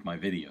called Make My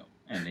Video,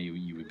 and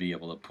you would be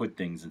able to put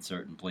things in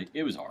certain places.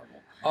 It was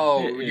horrible.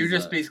 Oh, you're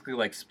just basically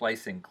like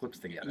splicing clips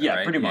together. Yeah,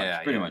 right? pretty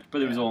much.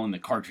 But it was all in the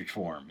cartridge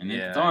form, and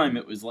at the time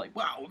it was like,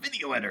 wow, a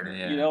video editor.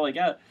 Yeah. You know, like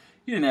you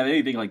didn't have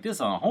anything like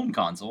this on a home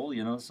console.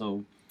 You know,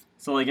 so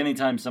like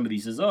anytime somebody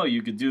says, oh,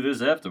 you could do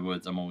this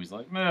afterwards, I'm always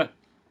like, meh.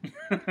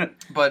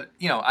 But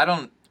you know, I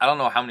don't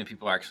know how many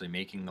people are actually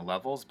making the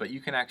levels, but you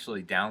can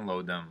actually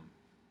download them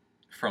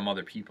from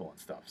other people and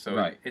stuff.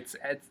 So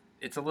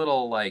it's a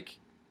little like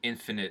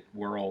infinite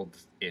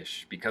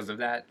world-ish because of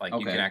that. Like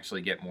you can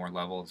actually get more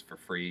levels for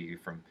free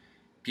from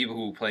people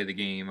who play the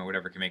game or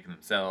whatever can make them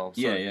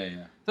themselves.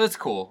 So, So it's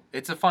cool.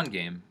 It's a fun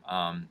game.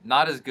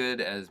 Not as good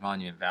as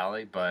Monument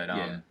Valley, but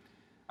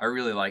I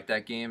really like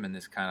that game, and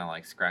this kind of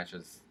like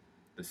scratches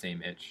the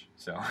same itch.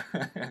 So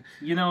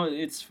you know,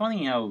 it's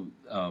funny how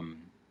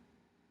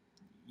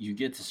you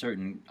get to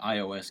certain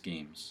iOS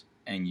games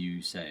and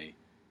you say,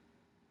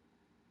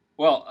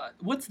 well,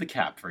 what's the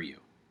cap for you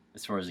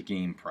as far as a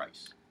game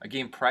price? A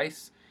game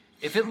price?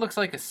 If it looks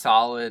like a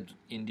solid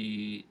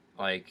indie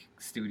like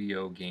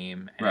studio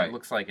game, and it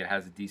looks like it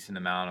has a decent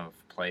amount of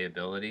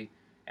playability,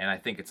 and I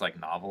think it's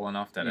like novel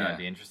enough that I'd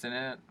be interested in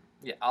it,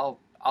 I'll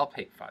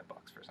pay $5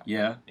 for something.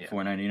 Yeah,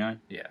 $4.99.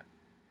 Yeah.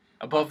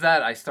 Above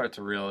that, I start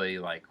to really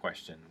like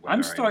question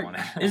whether I want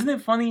it. Isn't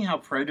it funny how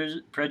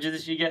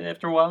prejudice you get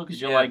after a while?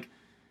 Because you're like,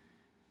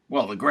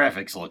 well, the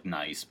graphics look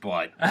nice,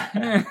 but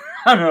I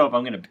don't know if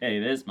I'm going to pay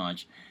this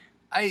much.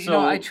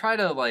 I try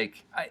to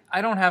like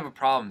I don't have a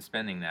problem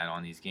spending that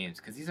on these games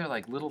because these are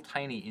like little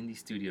tiny indie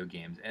studio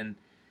games, and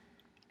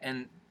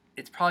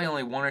it's probably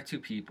only one or two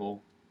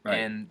people. Right.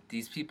 And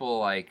these people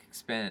like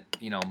spent,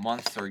 you know,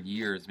 months or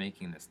years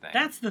making this thing.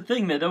 That's the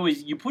thing that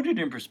always, you put it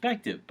in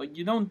perspective, but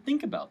you don't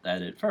think about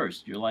that at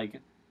first. You're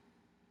like,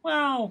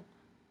 well,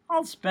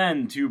 I'll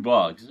spend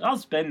 $2. I'll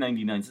spend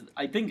 99 cents.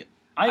 I think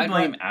I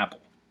blame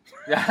Apple.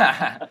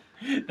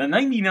 The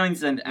 99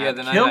 cent app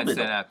the 99 killed it.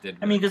 Cent app did.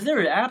 I mean, because there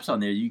are apps on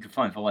there you can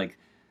find for like,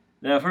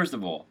 first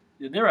of all,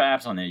 there are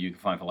apps on there you can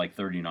find for like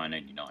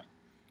 $39.99.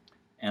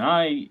 And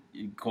I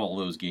call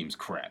those games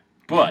crap.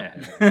 But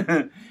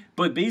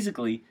but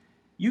basically,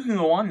 you can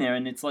go on there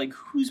and it's like,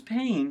 who's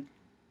paying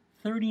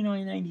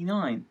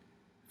 $39.99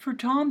 for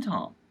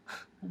TomTom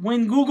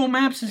when Google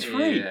Maps is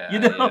free?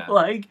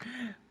 Like,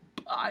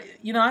 I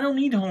don't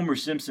need Homer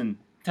Simpson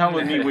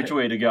telling me which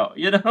way to go.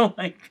 You know,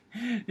 like,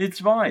 it's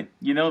fine.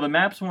 You know, the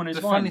maps one is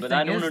fine, but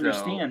I don't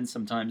understand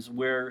sometimes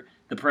where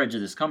the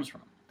prejudice comes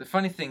from. The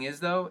funny thing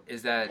is, though,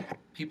 is that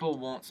people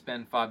won't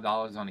spend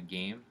 $5 on a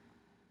game,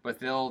 but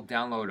they'll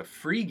download a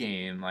free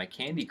game like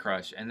Candy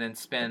Crush and then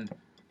spend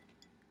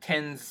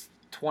tens,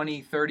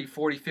 20, 30,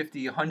 40,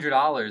 50,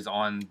 $100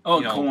 on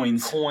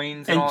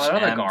coins and all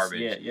that other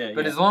garbage.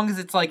 But as long as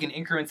it's like in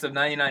increments of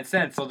 99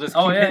 cents, they'll just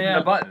keep hitting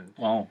the button.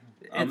 Well,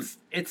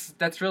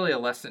 that's really a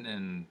lesson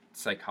in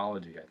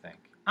psychology, I think.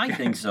 I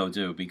think so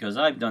too, because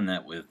I've done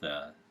that with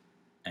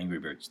Angry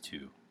Birds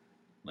 2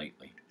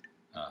 lately.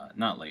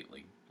 Not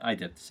lately. I'd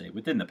have to say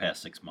within the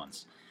past 6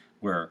 months,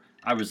 where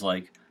I was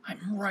like,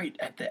 I'm right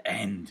at the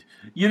end,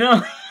 you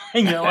know,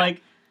 and you're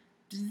like,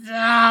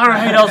 all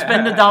right, I'll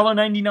spend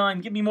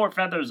 $1.99. Give me more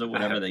feathers or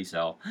whatever they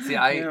sell. See,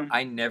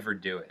 I never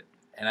do it,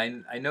 and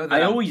I know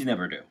that I always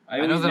never do. I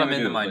know that I'm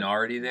in the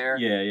minority there.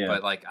 Yeah.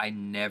 But like, I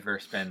never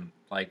spend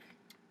like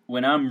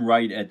when I'm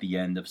right at the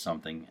end of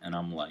something, and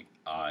I'm like,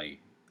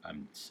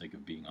 I'm sick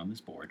of being on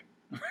this board.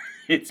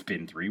 It's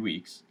been 3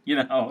 weeks, you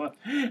know,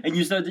 and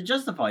you start to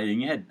justify it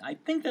in your head. I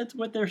think that's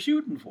what they're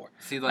shooting for.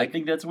 See, like, I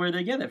think that's where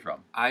they get it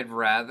from. I'd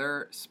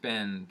rather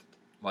spend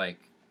like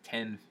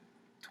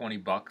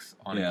 $10-$20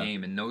 on a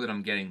game and know that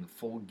I'm getting the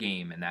full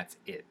game and that's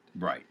it.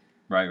 Right.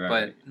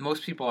 But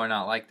most people are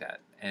not like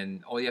that,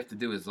 and all you have to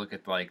do is look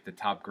at like the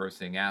top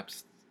grossing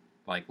apps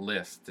like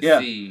list to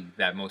see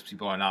that most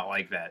people are not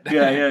like that.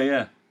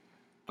 Yeah.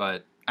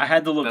 But I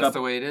had to look that's up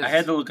the way it is. I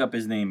had to look up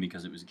his name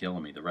because it was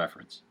killing me. The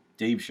reference,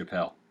 Dave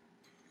Chappelle.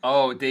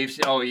 Oh,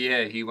 oh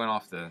yeah, he went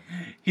off the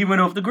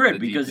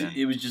grid because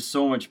it was just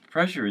so much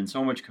pressure and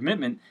so much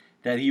commitment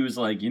that he was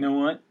like, you know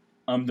what,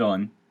 I'm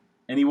done,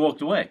 and he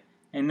walked away,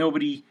 and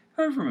nobody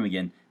heard from him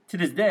again. To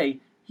this day,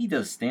 he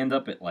does stand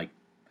up at like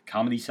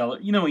Comedy Cellar.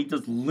 You know, he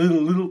does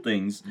little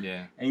things.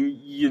 Yeah. And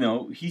you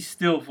know, he's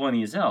still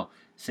funny as hell.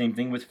 Same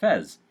thing with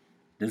Fez.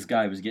 This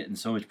guy was getting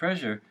so much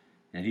pressure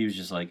that he was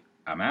just like,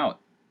 I'm out.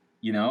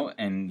 You know,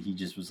 and he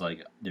just was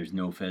like, there's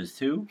no Fez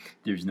 2.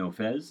 There's no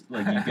Fez.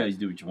 Like, you guys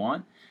do what you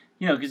want.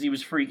 You know, because he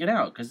was freaking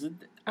out.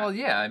 Well,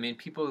 yeah, I mean,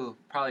 people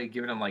probably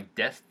giving him, like,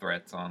 death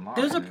threats online.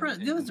 There's a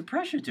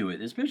pressure to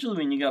it, especially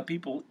when you got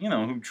people, you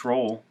know, who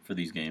troll for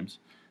these games.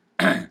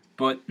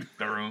 But...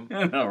 The room.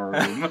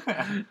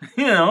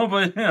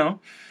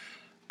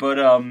 But,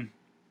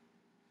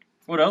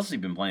 what else have you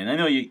been playing? I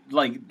know you,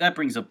 like, that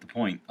brings up the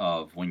point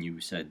of when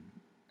you said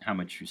how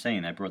much you're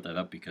saying. I brought that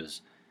up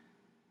because...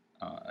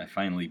 I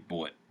finally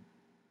bought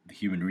the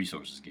Human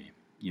Resources game.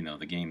 You know,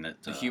 the game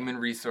that... The Human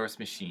Resource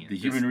Machine. The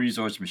Human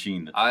Resource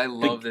Machine. I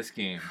love this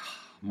game.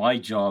 My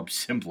job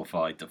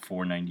simplified to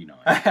 $4.99.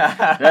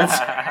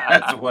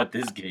 That's what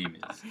this game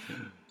is.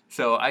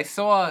 So I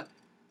saw...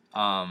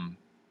 I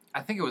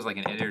think it was like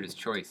an editor's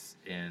choice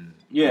in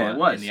it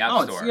was. In the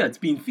App Store. It's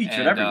being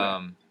featured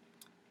everywhere.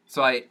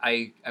 So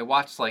I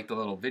watched like the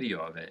little video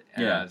of it,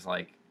 and I was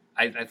like...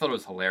 I thought it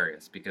was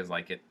hilarious because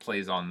like it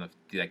plays on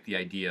the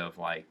idea of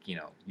like, you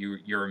know,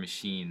 you're a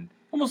machine.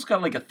 Almost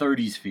got like a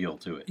 30s feel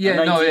to it.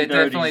 Yeah, no, it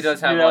definitely does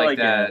have like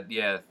that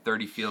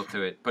 30 feel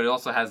to it. But it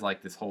also has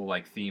like this whole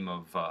like theme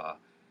of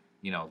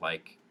you know,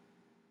 like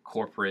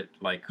corporate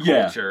like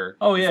culture.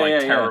 Oh yeah,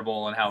 like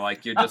terrible and how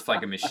like you're just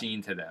like a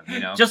machine to them,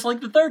 you know. Just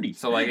like the 30s.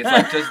 So like it's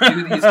like just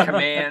do these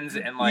commands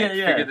and like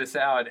figure this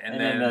out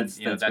and then that's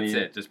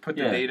it. Just put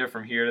the data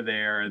from here to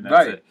there and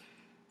that's it.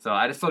 So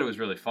I just thought it was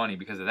really funny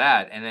because of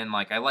that. And then,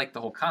 like, I like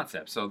the whole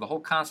concept. So the whole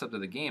concept of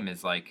the game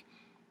is, like,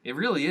 it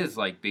really is,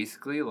 like,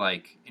 basically,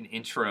 like, an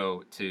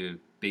intro to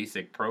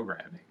basic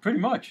programming. Pretty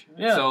much,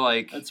 yeah. So,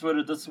 like... That's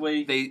the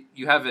way...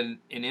 You have an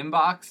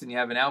inbox and you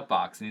have an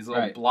outbox. And these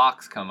little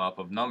blocks come up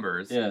of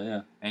numbers.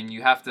 Yeah. And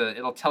you have to...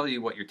 It'll tell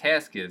you what your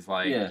task is.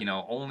 Like, you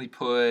know, only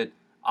put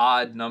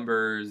odd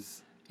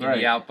numbers in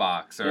the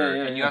outbox.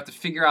 And you have to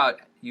figure out,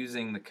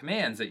 using the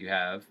commands that you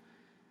have,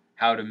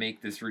 how to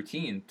make this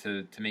routine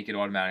to make it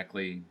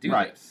automatically do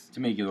this.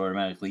 To make it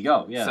automatically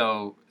go, yeah.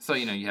 So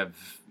you know, you have,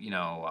 you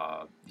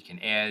know, you can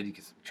add, you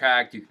can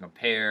subtract, you can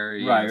compare,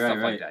 stuff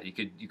like that. You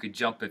could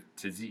jump if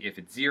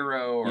it's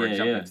 0 or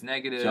jump if it's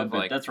negative.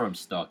 That's where I'm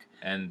stuck.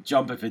 And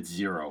jump if it's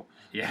 0.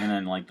 Yeah. And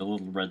then like the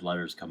little red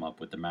letters come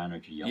up with the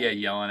manager yelling. Yeah,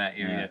 yelling at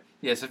you.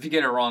 Yeah. So if you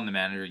get it wrong, the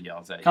manager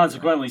yells at you.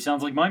 Consequently,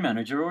 sounds like my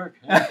manager at work.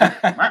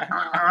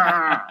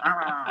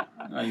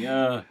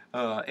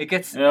 It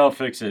gets. I'll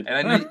fix it.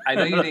 And I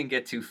know you didn't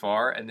get too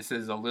far, and this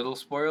is a little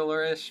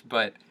spoiler-ish,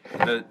 but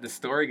the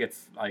story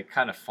gets like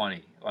kind of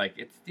funny. Like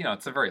it's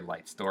it's a very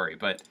light story,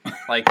 but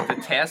like the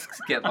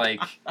tasks get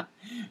like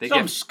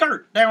some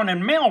skirt down in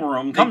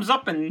mailroom comes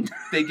up and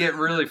they get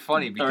really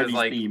funny because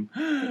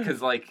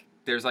like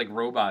there's like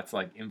robots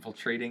like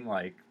infiltrating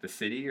like the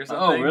city or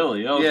something. Oh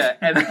really? Oh yeah,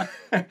 and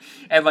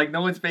and like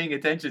no one's paying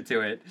attention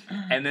to it,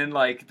 and then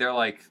like they're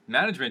like,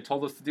 management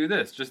told us to do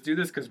this, just do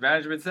this because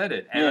management said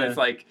it, and it's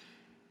like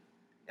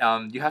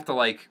you have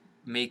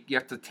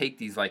to take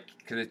these like,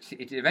 because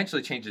it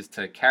eventually changes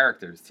to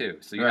characters too,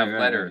 so you have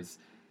letters.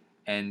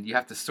 And you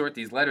have to sort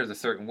these letters a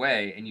certain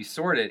way, and you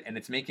sort it, and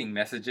it's making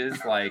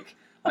messages like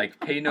like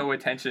pay no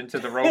attention to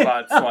the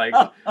robots,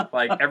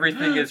 like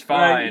everything is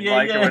fine,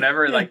 right, or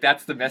whatever. Yeah. Like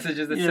that's the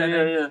messages it's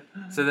sending.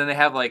 Yeah. So then they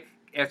have like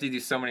after you do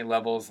so many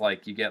levels,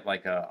 like you get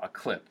like a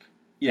clip.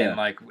 Yeah. And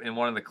like in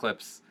one of the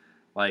clips,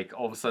 like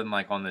all of a sudden,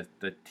 like on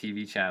the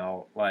TV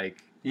channel,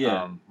 like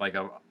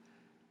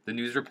the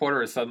news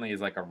reporter is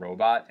like a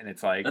robot, and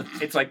it's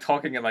like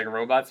talking in like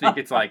robot speak.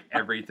 It's like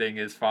everything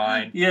is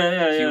fine.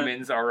 Yeah.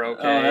 Humans are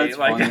okay. Oh, that's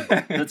like,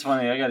 funny. That's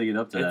funny. I got to get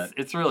up to that.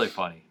 It's really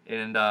funny,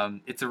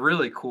 and it's a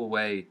really cool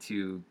way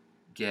to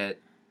get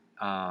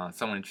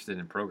someone interested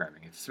in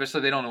programming, especially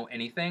if they don't know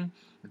anything.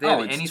 If they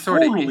have any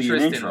sort of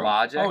interest in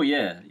logic. Oh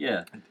yeah.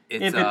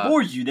 If it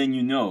bores you, then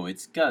you know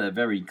it's got a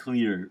very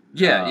clear,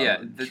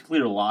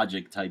 clear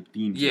logic type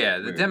theme. Yeah,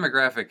 the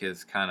demographic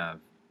is kind of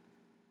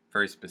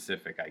very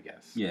specific, I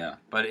guess. Yeah.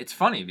 But it's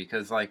funny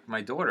because like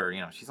my daughter,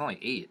 she's only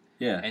 8.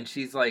 Yeah. And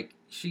she's like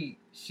she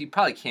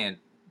probably can't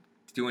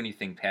do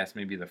anything past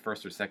maybe the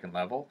first or second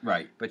level.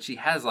 Right. But she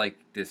has like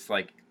this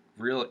like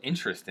real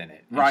interest in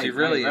it. And right. she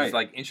really right. is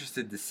like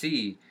interested to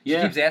see. She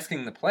Yeah. keeps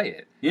asking to play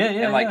it. Yeah.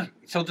 And like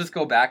she'll just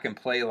go back and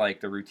play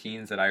like the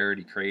routines that I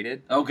already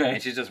created. Okay.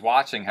 And she's just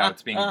watching how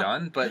it's being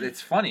done. But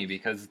it's funny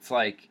because it's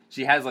like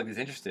she has like this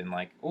interest in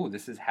like, oh,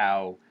 this is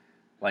how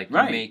like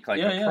you make like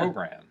a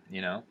program,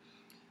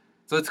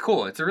 So it's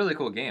cool. It's a really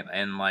cool game,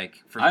 and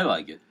like I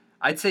like it.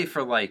 I'd say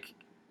for like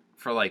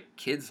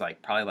kids,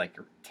 like probably like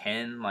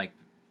 10, like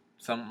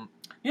some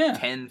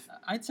 10.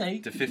 I'd say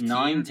to 15,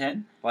 9,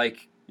 10.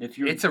 Like if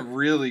you're, it's a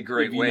really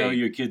great way. You know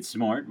your kid's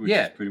smart, which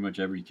is pretty much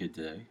every kid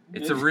today.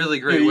 It's a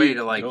really great way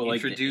to like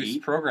introduce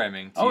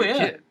programming to your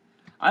kid.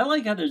 I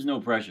like how there's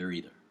no pressure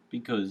either,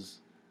 because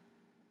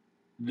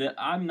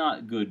I'm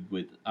not good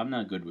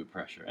with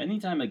pressure.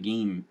 Anytime a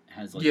game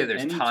has like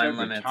there's any time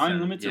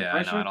limits or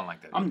pressure, I don't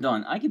like that. I'm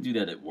done. I can do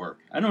that at work.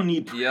 I don't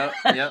need pressure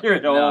at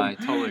home. No, I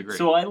totally agree.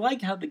 So I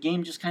like how the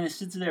game just kind of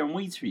sits there and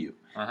waits for you.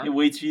 Uh-huh. It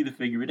waits for you to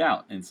figure it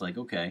out, and it's like,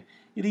 okay.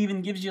 It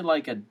even gives you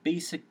like a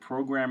basic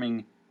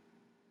programming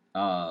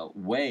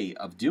way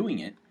of doing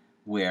it,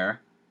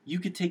 where you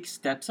could take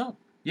steps up.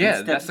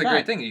 Yeah, that's the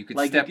great thing. You could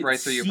step right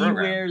through your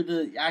program. See where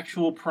the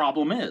actual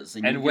problem is.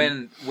 And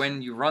when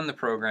you run the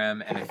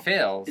program and it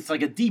fails... It's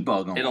like a debug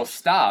almost. It'll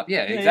stop.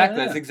 Yeah, exactly.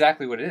 That's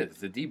exactly what it is,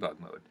 the debug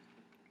mode.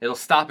 It'll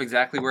stop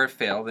exactly where it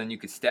failed, then you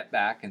could step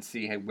back and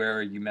see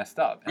where you messed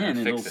up. And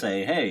it'll fix it.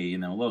 say, hey,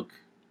 look,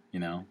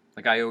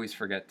 Like, I always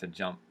forget to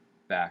jump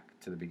back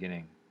to the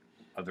beginning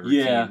of the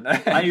routine.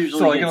 Yeah, I usually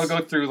so, like, it'll go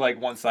through, like,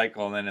 one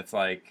cycle, and then it's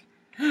like...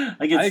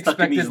 I get stuck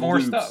in these more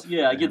loops. Stuff.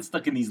 Yeah, I get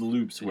stuck in these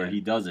loops where he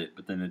does it,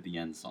 but then at the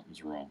end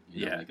something's wrong.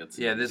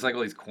 There's like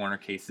all these corner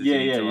cases you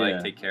need to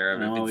like take care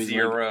of. If it's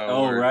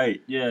zero.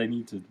 Right. Yeah, I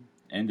need to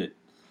end it.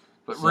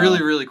 But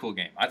really, really cool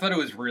game. I thought it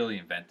was really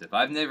inventive.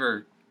 I thought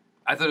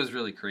it was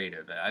really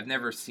creative. I've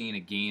never seen a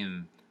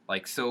game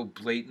like so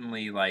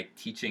blatantly like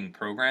teaching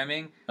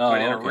programming, but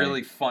in a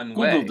really fun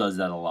way. Google does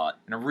that a lot.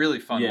 In a really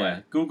fun way. Yeah,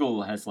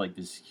 Google has like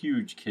this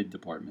huge kid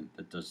department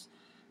that does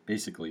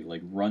basically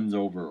like runs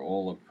over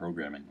all of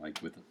programming, like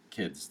with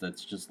kids.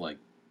 That's just like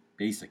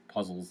basic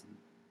puzzles, and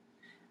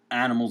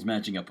animals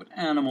matching up with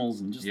animals,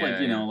 and just like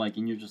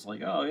and you're just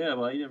like, oh yeah,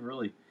 well I never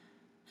really.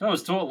 If I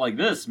was taught like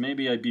this,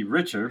 maybe I'd be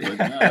richer, but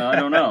I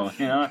don't know.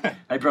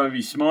 I'd probably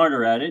be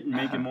smarter at it and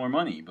making more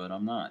money, but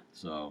I'm not.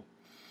 So,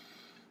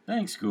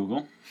 thanks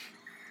Google.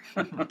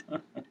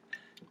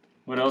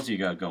 What else you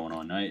got going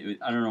on? I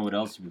don't know what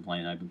else you've been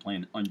playing. I've been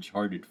playing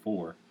Uncharted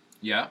 4.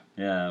 Yeah.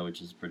 Yeah,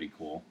 which is pretty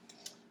cool.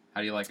 How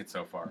do you like it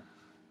so far?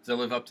 Does it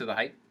live up to the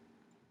hype?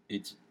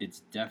 It's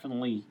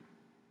definitely,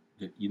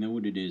 you know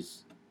what it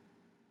is?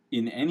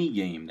 In any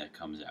game that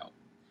comes out,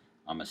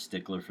 I'm a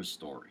stickler for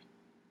story.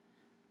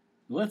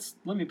 Let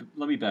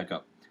me back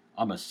up.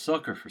 I'm a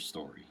sucker for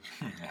story.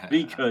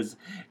 Because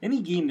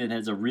any game that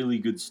has a really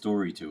good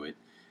story to it,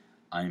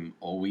 I'm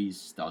always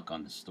stuck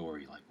on the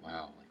story. Like,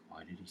 wow, like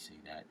why did he say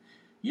that?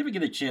 You ever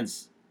get a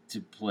chance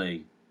to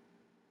play,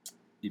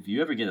 if you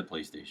ever get a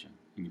PlayStation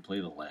and you play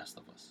The Last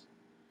of Us,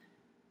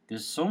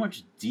 there's so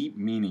much deep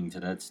meaning to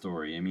that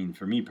story. I mean,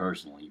 for me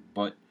personally,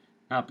 but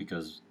not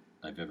because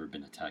I've ever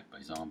been attacked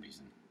by zombies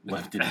and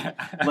left in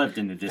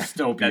a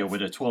dystopia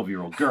with a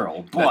 12-year-old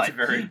girl. But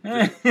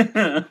it's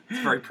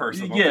very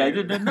personal. Yeah,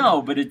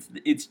 no, but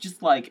it's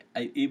just like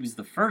it was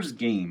the first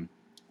game.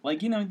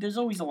 Like there's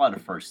always a lot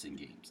of firsts in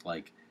games.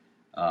 Like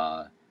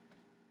back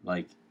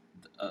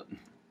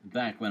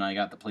when I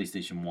got the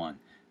PlayStation 1,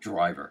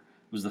 Driver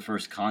was the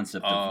first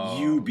concept of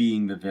you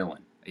being the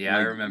villain. Yeah,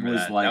 I remember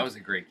that. That was a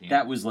great game.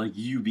 That was like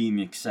you being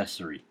the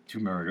accessory to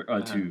murder,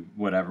 to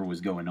whatever was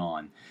going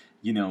on.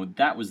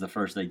 That was the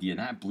first idea.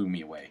 That blew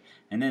me away.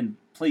 And then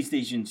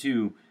PlayStation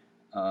 2,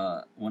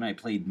 when I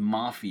played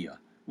Mafia,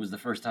 was the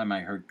first time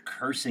I heard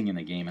cursing in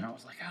a game. And I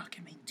was like, oh,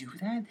 can they do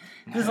that?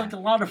 There's like a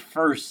lot of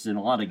firsts in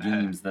a lot of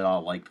games that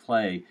I'll like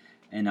play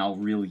and I'll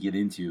really get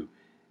into.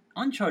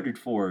 Uncharted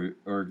 4,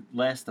 or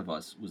Last of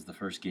Us, was the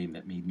first game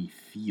that made me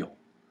feel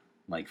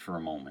like for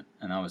a moment.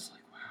 And I was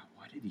like, wow,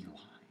 why did he lie?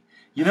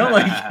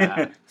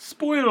 Like,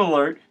 spoiler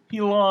alert,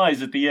 he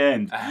lies at the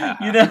end.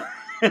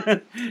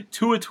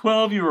 to a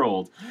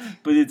 12-year-old.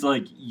 But it's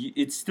like,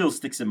 it still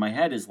sticks in my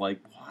head as like,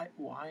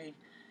 why?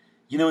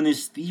 You know, and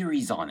there's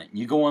theories on it. And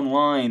you go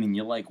online and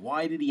you're like,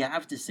 why did he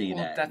have to say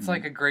that? That's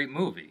like a great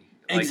movie.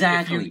 Like,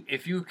 exactly.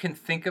 If you can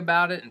think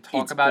about it and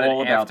talk about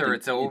it after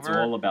it's over, it's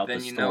all about then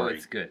the you story. know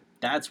it's good.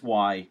 That's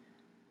why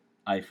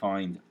I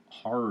find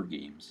horror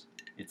games,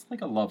 it's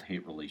like a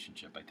love-hate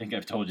relationship. I think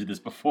I've told you this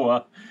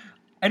before.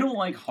 I don't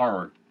like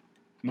horror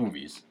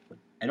movies.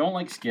 I don't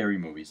like scary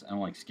movies. I don't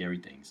like scary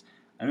things.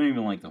 I don't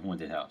even like the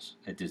haunted house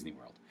at Disney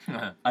World.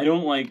 I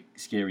don't like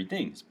scary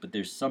things, but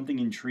there's something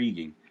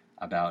intriguing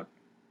about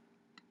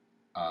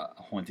a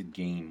haunted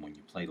game when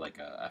you play like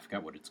I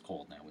forgot what it's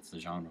called now. What's the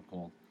genre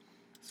called?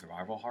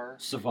 Survival horror?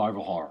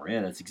 Survival horror.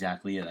 Yeah, that's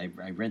exactly it.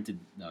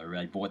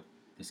 I bought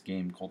this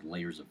game called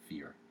Layers of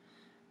Fear.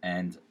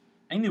 And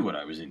I knew what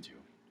I was into,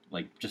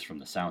 like, just from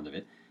the sound of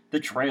it.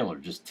 The trailer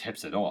just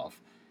tips it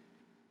off.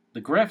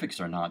 The graphics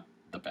are not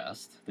the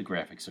best. The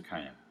graphics are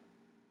kind of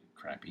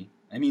crappy.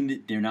 I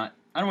mean, they're not...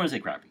 I don't want to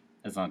say crappy.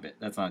 That's not it.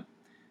 That's not...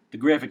 The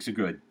graphics are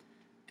good.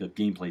 The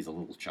gameplay's a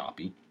little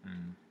choppy.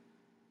 Mm.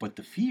 But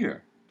the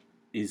fear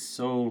is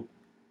so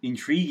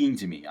intriguing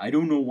to me. I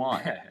don't know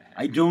why.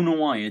 I don't know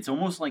why. It's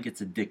almost like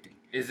it's addicting.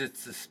 Is it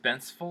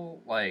suspenseful?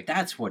 Like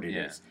that's what it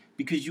is.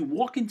 Because you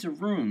walk into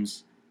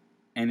rooms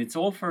and it's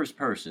all first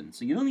person,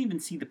 so you don't even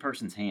see the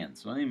person's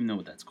hands. So I don't even know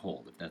what that's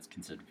called, if that's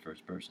considered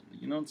first person.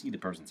 But you don't see the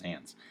person's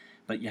hands.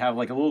 But you have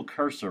like a little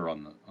cursor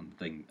on the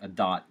thing, a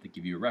dot that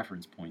give you a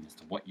reference point as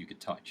to what you could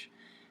touch.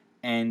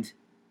 And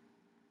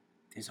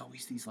there's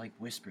always these like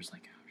whispers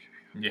like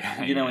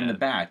in the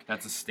back.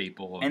 That's a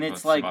staple of and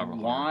it's like,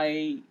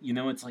 why,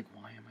 it's like,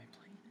 why am I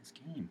playing this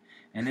game?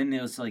 And then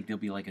there'll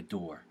be like a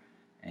door,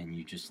 and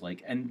you just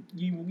like, and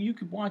you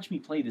could watch me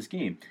play this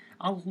game.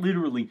 I'll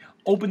literally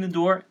open the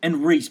door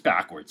and race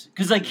backwards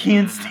because I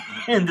can't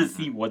stand to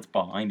see what's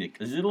behind it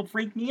because it'll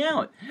freak me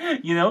out,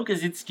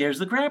 because it scares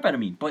the crap out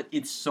of me. But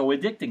it's so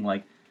addicting.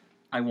 Like,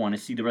 I want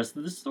to see the rest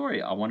of the story.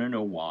 I want to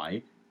know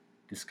why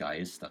this guy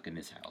is stuck in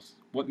this house.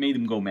 What made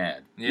him go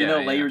mad?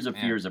 Layers of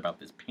Fear is about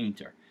this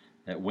painter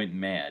that went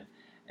mad,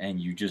 and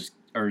you just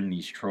earn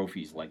these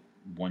trophies. Like,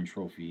 one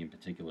trophy in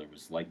particular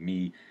was like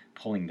me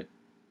pulling the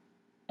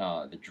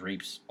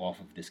drapes off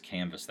of this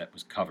canvas that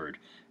was covered,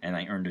 and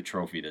I earned a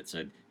trophy that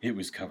said it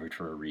was covered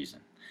for a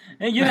reason.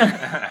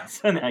 And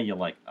so now you're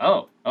like,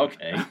 oh,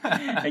 okay.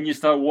 And you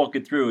start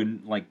walking through,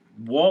 and like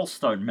walls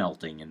start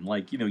melting, and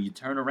like, you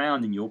turn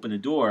around and you open the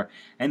door,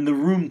 and the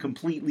room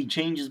completely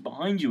changes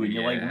behind you, and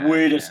you're like,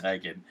 wait a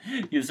second.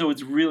 So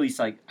it's really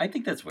I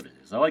think that's what it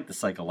is. I like the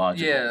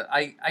psychological. Yeah,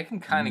 I can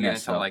kind of get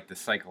into like the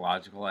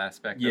psychological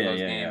aspect of those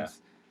games. Yeah.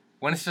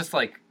 When it's just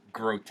like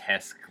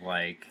grotesque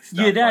like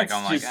stuff.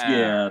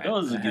 Yeah,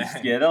 that's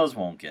those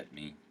won't get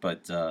me.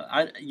 But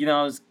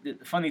the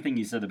funny thing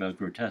you said about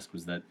grotesque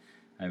was that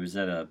I was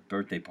at a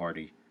birthday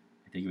party.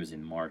 I think it was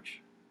in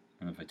March.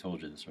 I don't know if I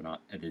told you this or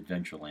not, at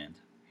Adventureland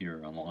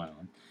here on Long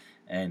Island,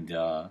 and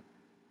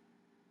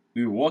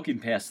we were walking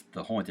past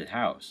the haunted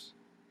house.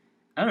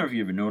 I don't know if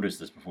you ever noticed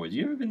this before. Have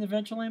you ever been to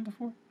Adventureland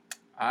before?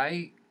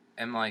 I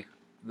am like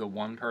the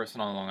one person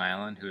on Long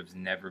Island who has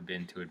never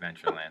been to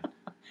Adventureland.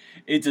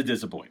 It's a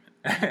disappointment.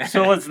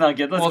 So let's not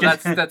get.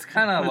 That's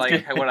kind of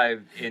like what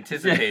I've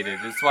anticipated.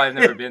 That's why I've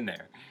never been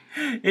there.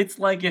 It's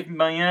like if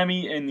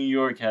Miami and New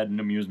York had an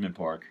amusement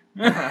park.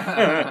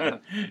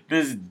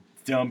 This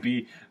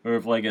dumpy, or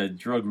if like a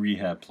drug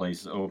rehab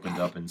place opened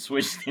up and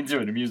switched into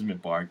an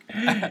amusement park.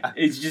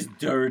 It's just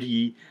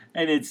dirty,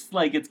 and it's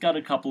like it's got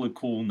a couple of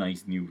cool,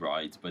 nice new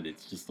rides, but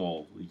it's just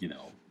all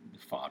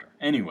fodder.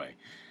 Anyway,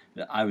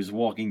 I was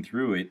walking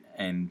through it,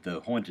 and the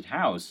haunted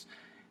house,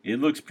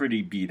 it looks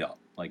pretty beat up,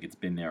 like it's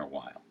been there a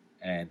while.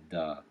 And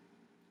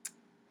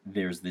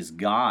there's this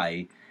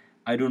guy,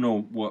 I don't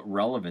know what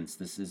relevance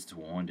this is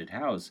to a haunted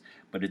house,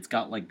 but it's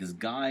got like this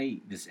guy,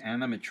 this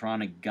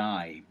animatronic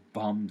guy,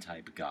 bum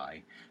type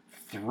guy,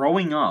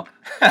 throwing up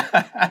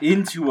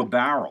into a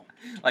barrel.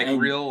 Like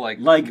real, like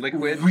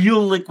liquid?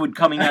 Real liquid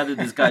coming out of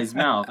this guy's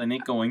mouth, and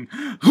it going,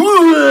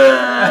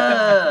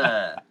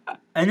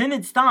 and then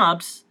it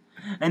stops.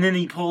 And then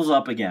he pulls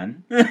up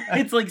again.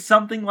 It's like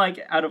something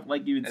like out of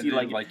like you would see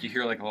like you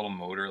hear like a little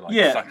motor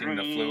sucking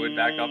the fluid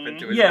back up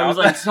into his mouth. Yeah, it was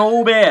like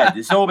so bad,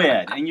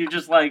 and you're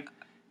just like,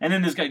 and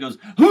then this guy goes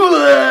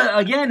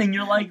again, and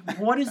you're like,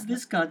 what has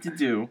this got to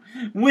do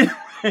with?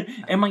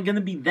 Am I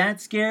gonna be that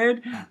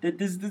scared that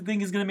this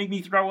thing is gonna make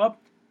me throw up?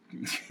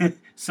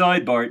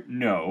 Sidebar,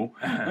 no,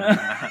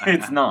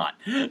 it's not.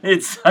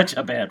 It's such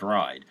a bad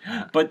ride.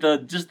 But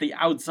the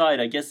outside,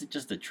 I guess it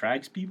just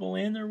attracts people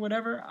in or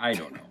whatever. I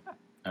don't know.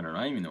 I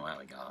don't even know how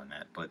I got on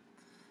that, but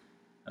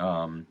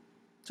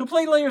so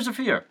play Layers of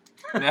Fear.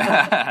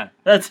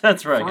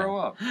 That's right. Throw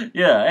up.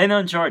 Yeah, and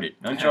Uncharted.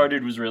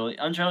 Uncharted was really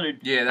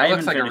Uncharted. Yeah, that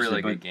looks like a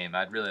really good game.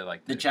 I'd really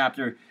like the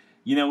chapter.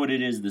 You know what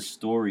it is? The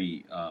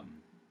story.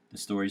 The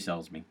story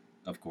sells me,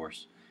 of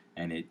course,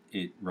 and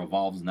it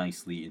revolves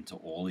nicely into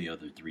all the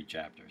other 3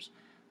 chapters.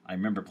 I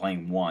remember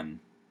playing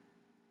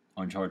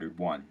Uncharted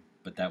 1,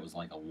 but that was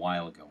like a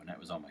while ago, and that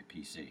was on my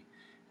PC,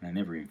 and I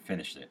never even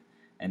finished it.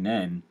 And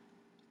then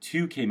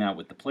 2 came out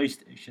with the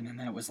PlayStation, and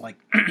that was like,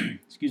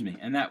 excuse me,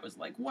 and that was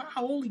like, wow,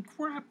 holy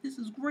crap, this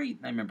is great.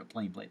 And I remember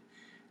playing.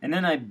 And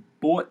then I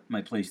bought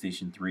my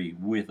PlayStation 3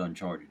 with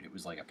Uncharted. It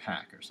was like a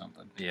pack or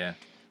something. Yeah.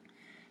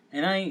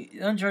 And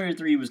Uncharted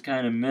 3 was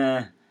kind of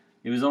meh.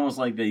 It was almost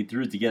like they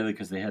threw it together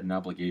because they had an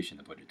obligation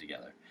to put it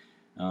together.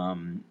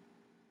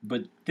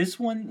 But this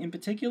one in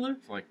particular...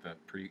 It's like the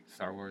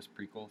Star Wars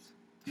prequels.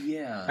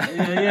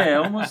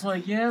 Yeah, almost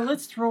like,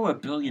 let's throw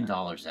 $1 billion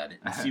at it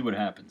and see what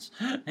happens.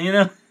 You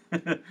know?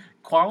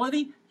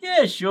 Quality?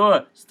 Yeah,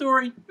 sure.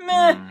 Story?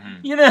 Meh.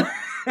 Mm-hmm. You know?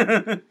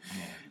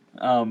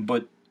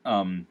 But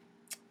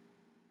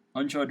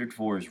Uncharted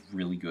 4 is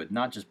really good.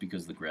 Not just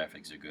because the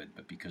graphics are good,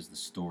 but because the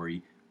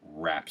story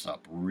wraps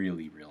up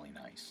really, really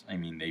nice. I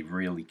mean, they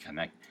really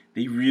connect.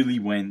 They really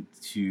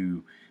went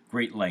to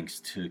great lengths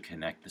to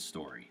connect the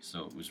story.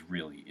 So it's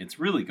really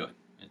good.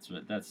 That's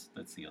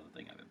the other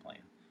thing I've been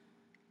playing.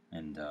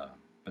 And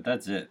but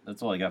that's it.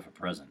 That's all I got for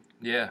present.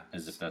 Yeah.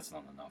 As if that's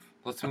not enough.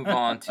 Let's move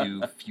on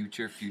to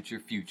future.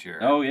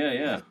 Oh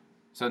yeah.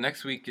 So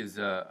next week is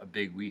a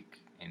big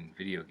week in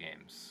video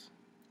games.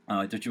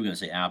 I thought you were gonna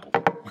say Apple.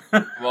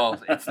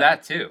 Well, it's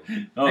that too.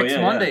 Next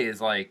Monday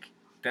is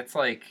that's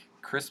like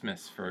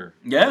Christmas for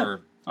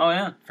nerds.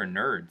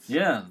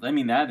 Yeah, I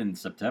mean that in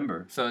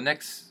September. So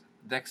next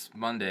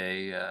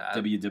Monday,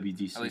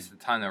 WWDC. At least the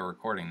time that we're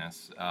recording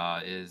this,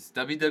 is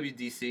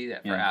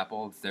WWDC for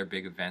Apple. It's their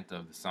big event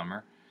of the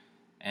summer,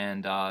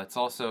 and it's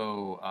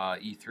also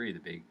E3, the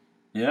big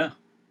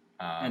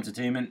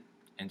Entertainment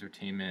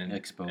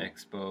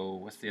Expo.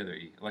 What's the other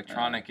E?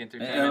 Electronics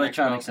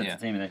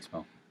Entertainment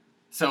Expo.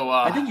 So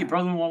I think your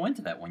brother-in-law went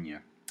to that one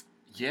year.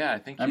 Yeah,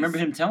 I remember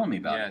him telling me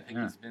about it. Yeah, I think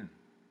he's been.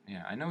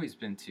 Yeah, I know he's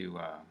been to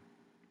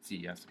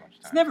CES a bunch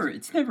of times.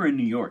 It's never in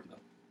New York though.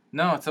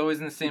 No, it's always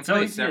in the same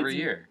place every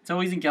year. It's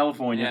always in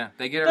California. Yeah,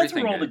 they get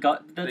everything. They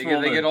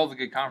get all the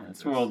good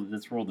conferences.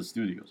 That's where all the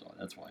studios are.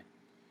 That's why.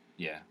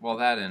 Yeah, well,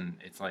 that and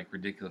it's like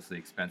ridiculously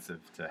expensive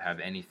to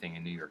have anything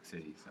in New York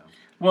City. So.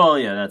 Well,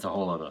 yeah, that's a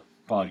whole other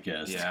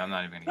podcast. Yeah, I'm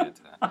not even gonna get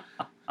into that.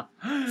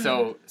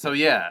 So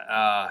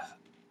yeah,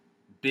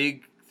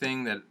 big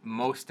thing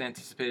most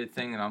anticipated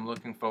thing that I'm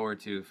looking forward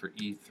to for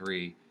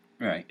E3,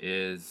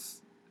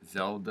 is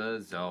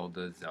Zelda.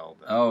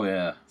 Oh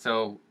yeah.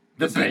 So.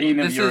 The bane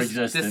of your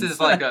existence. This is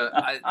like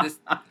I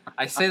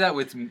say that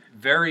with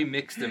very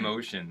mixed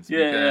emotions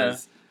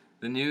because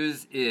the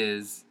news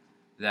is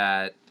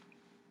that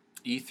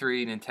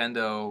E3,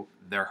 Nintendo,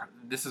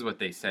 this is what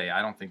they say.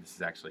 I don't think this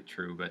is actually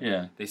true, but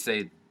they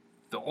say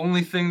the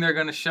only thing they're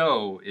going to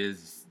show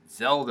is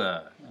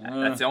Zelda.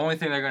 That's the only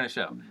thing they're going to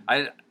show.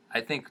 I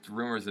think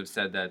rumors have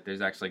said that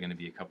there's actually going to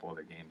be a couple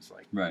other games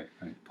like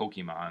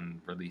Pokemon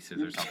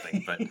releases or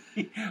something. But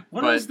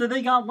what else do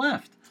they got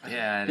left?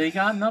 Yeah, they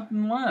got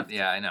nothing left.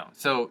 Yeah, I know.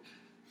 So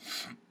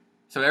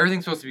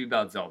everything's supposed to be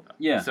about Zelda.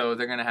 Yeah. So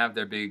they're gonna have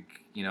their big,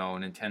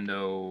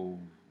 Nintendo,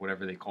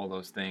 whatever they call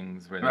those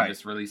things, where they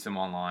just release them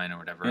online or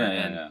whatever.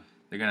 And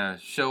they're gonna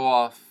show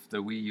off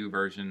the Wii U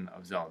version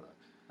of Zelda.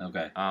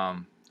 Okay.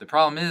 The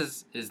problem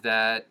is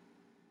that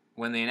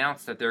when they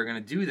announced that they were gonna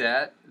do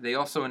that, they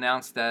also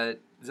announced that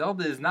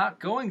Zelda is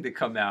not going to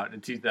come out in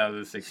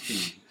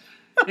 2016.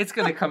 It's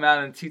gonna come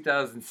out in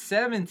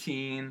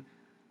 2017.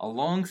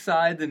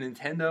 Alongside the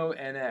Nintendo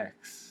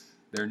NX,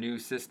 their new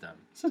system.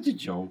 Such a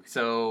joke.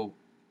 So,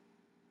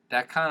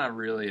 that kind of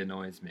really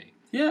annoys me.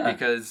 Yeah.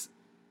 Because...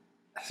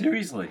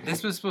 Seriously.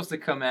 This was supposed to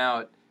come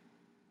out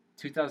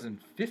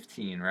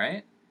 2015, right?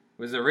 It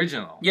was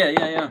original.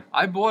 Yeah.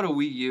 I bought a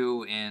Wii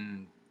U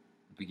in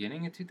the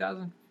beginning of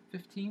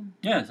 2015.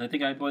 Yes, I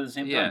think I bought it the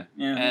same time.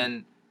 Yeah.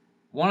 And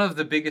one of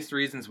the biggest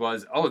reasons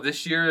was,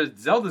 this year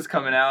Zelda's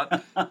coming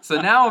out. So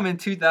now I'm in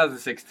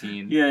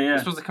 2016. Yeah.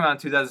 It's supposed to come out in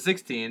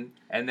 2016.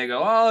 And they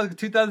go,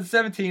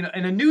 2017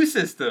 in a new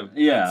system.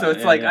 Yeah. So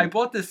it's I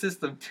bought this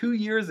system 2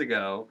 years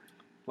ago.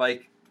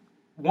 Like,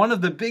 one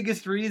of the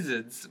biggest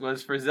reasons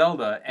was for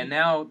Zelda. And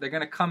now they're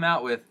going to come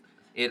out with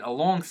it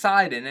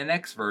alongside an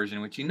NX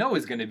version, which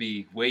is going to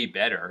be way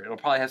better. It'll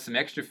probably have some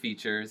extra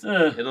features.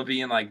 It'll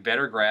be in,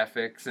 better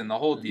graphics and the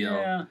whole deal.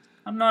 Yeah.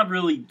 I'm not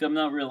really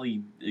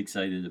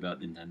excited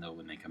about Nintendo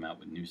when they come out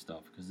with new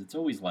stuff because it's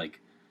always like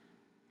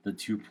the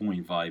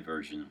 2.5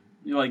 version.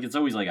 It's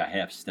always like a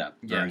half-step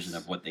version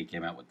of what they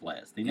came out with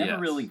last. They never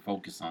really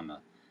focus on the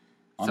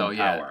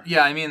power.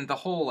 Yeah, I mean, the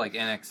whole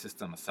NX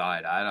system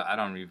aside, I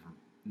don't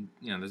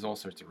even, there's all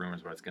sorts of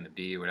rumors what it's going to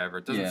be or whatever.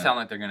 It doesn't sound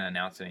like they're going to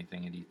announce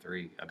anything at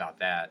E3 about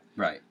that.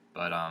 Right.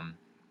 But I'm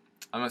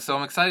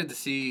excited to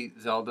see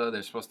Zelda.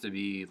 They're supposed to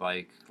be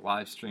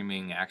live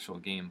streaming actual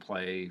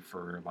gameplay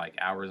for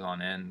hours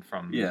on end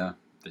from the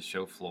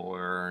show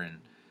floor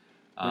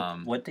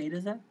and. What date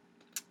is that?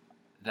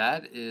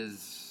 That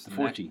is the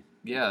 14th.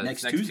 Yeah,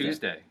 next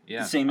Tuesday.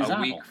 Yeah, the same as a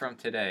Apple. week from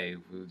today,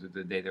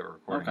 the day that we're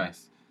recording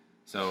this.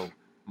 So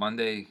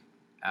Monday,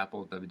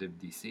 Apple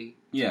WWDC.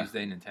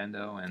 Tuesday,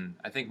 Nintendo, and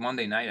I think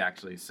Monday night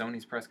actually is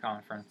Sony's press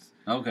conference.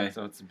 Okay.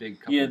 So it's a big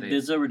couple days. Yeah,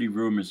 there's already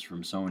rumors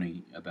from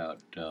Sony about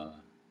the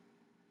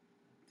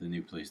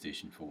new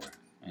PlayStation 4.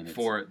 And it's,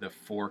 for the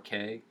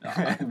 4K,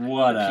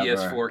 whatever.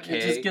 PS4K.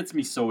 It just gets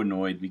me so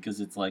annoyed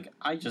because it's like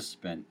I just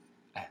spent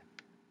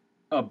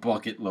a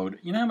bucket load.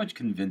 You know how much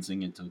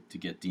convincing it took to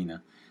get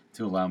Dina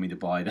to allow me to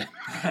buy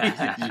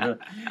that?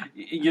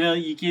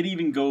 You can't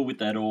even go with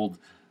that old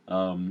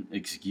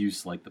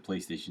excuse like the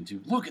PlayStation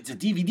 2. Look, it's a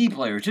DVD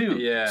player too.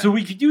 Yeah. So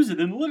we could use it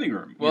in the living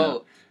room.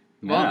 Well,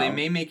 they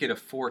may make it a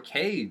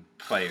 4K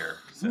player.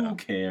 So. Who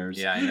cares?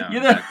 Yeah, I know.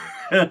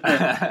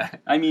 Exactly.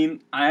 I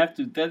mean, I have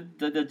to.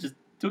 That just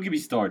don't get me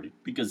started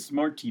because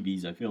smart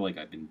TVs. I feel like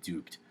I've been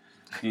duped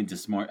into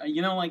smart.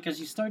 Because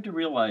you start to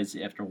realize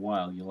after a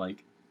while, you're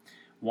like,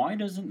 why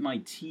doesn't my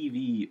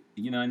TV?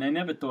 And I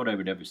never thought I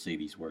would ever say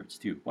these words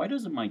too. Why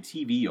doesn't my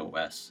TV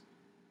OS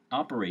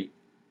operate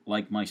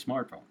like my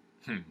smartphone?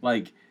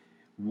 Like,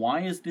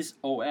 why is this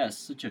OS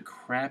such a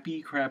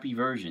crappy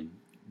version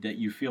that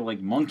you feel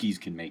like monkeys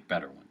can make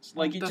better ones?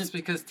 Like, that's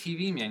because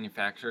TV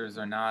manufacturers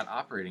are not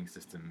operating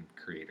system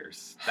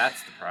creators.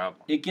 That's the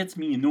problem. It gets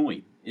me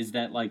annoyed. Is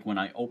that like when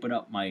I open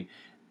up my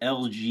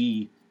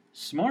LG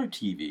smart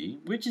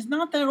TV, which is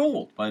not that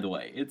old, by the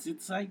way. It's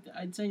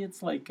I'd say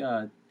it's like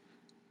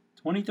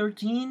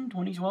 2013,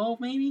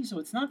 2012 maybe. So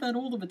it's not that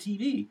old of a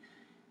TV.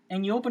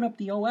 And you open up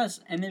the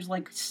OS and there's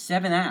like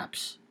 7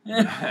 apps.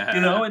 And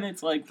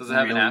it's like, does it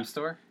have an app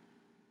store?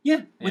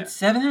 Yeah, with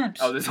 7 apps.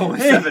 Oh, there's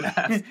only 7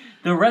 apps.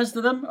 The rest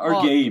of them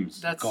are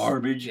games. That's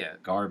garbage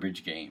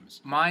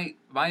games. My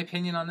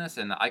opinion on this,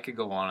 and I could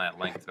go on at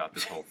length about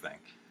this whole thing.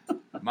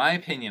 My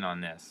opinion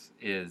on this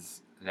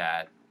is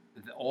that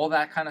all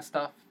that kind of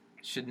stuff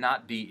should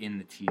not be in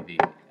the TV.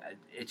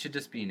 It should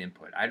just be an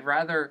input. I'd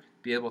rather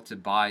be able to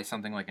buy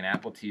something like an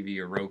Apple TV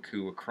or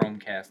Roku, a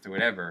Chromecast or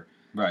whatever.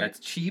 Right. That's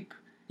cheap.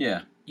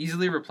 Yeah.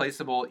 Easily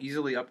replaceable,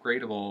 easily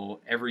upgradable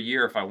every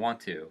year if I want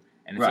to.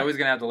 And it's always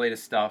going to have the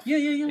latest stuff. Yeah.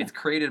 It's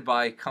created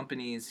by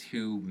companies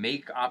who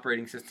make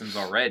operating systems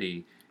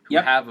already, who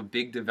have a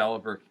big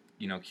developer,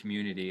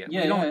 community. We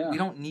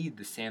don't need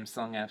the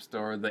Samsung App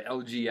Store, the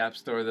LG App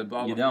Store, the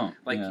blah blah. You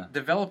don't.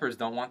 Developers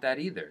don't want that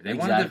either. They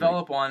want to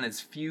develop on as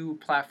few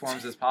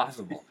platforms as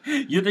possible.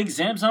 You think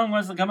Samsung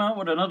wants to come out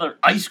with another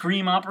ice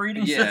cream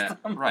operating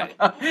system? Right.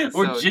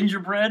 Or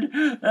gingerbread?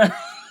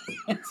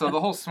 So the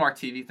whole smart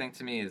TV thing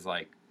to me is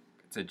like,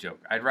 it's a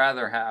joke. I'd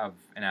rather have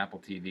an Apple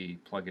TV,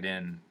 plug it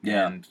in,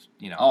 and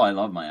Oh, I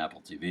love my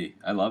Apple TV.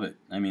 I love it.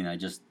 I mean, I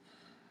just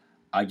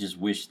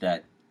wish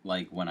that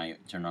like when I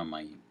turn on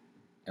my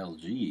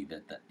LG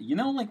that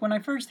like when I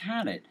first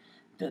had it,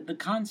 the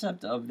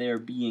concept of there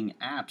being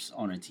apps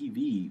on a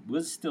TV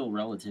was still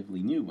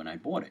relatively new when I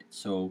bought it.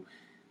 So,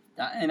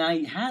 and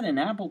I had an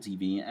Apple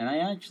TV, and I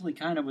actually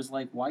kind of was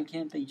like, why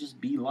can't they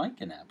just be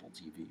like an Apple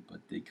TV?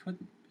 But they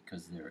couldn't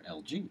because they're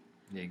LG.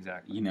 Yeah,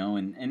 exactly.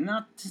 And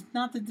not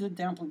that the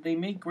downplay. They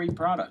make great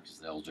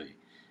products, LG.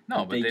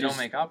 No, but they don't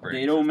make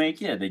operating. They don't make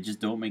they just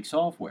don't make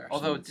software.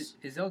 Although is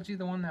LG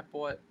the one that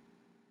bought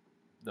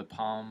the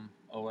Palm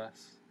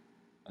OS?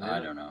 I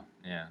don't know.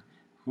 Yeah.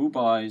 Who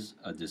buys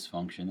a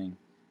dysfunctioning?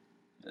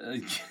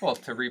 Well,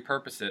 to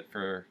repurpose it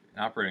for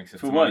an operating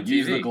system. For what?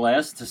 Use the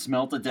glass to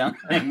smelt it down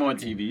and make more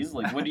TVs?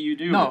 Like, what do you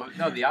do? No,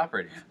 the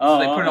operating system. So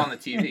they put it on the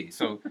TV.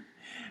 So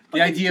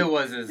the idea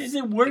was Does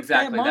it work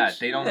exactly that.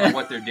 They don't know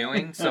what they're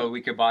doing, so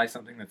we could buy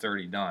something that's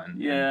already done.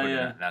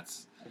 Yeah.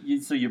 That's.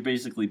 So you're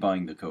basically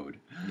buying the code.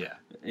 Yeah.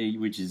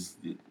 Which is.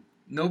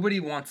 Nobody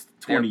wants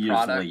 20 their years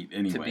product late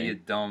anyway. to be a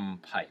dumb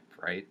pipe,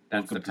 right?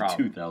 That's Welcome the problem.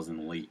 To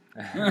 2000 late.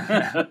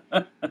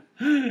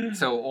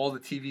 So all the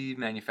TV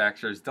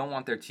manufacturers don't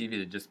want their TV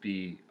to just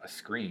be a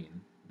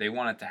screen. They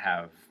want it to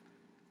have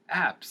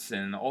apps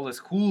and all this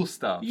cool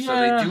stuff. Yeah, so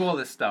they do all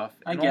this stuff.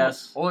 I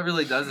guess. All it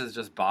really does is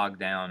just bog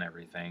down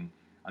everything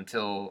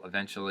until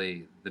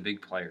eventually the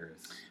big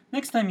players.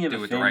 Next time you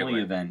have a family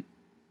right event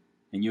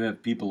and you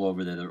have people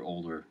over that are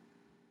older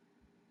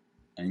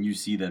and you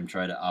see them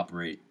try to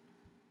operate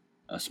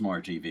a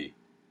smart TV,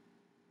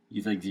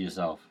 you think to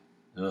yourself,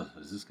 ugh,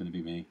 is this going to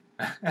be me?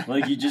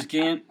 Like, you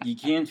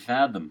can't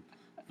fathom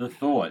the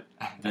thought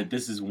that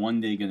this is one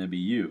day going to be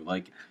you.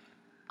 Like,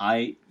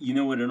 I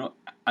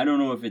don't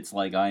know if it's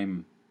like I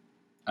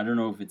don't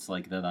know if it's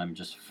like that I'm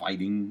just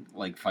fighting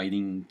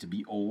to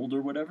be old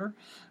or whatever,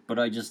 but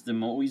I just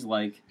am always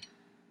like,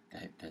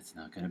 that's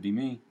not going to be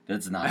me.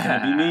 That's not going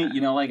to be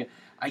me. Like,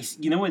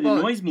 what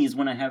annoys me is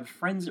when I have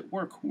friends at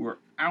work who are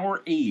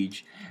our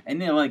age,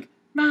 and they're like,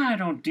 I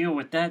don't deal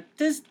with that.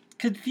 This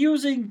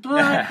confusing,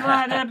 blah,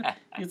 blah.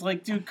 It's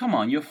like, dude, come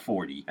on, you're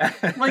 40.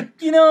 Like,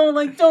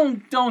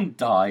 don't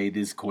die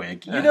this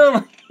quick.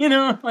 Our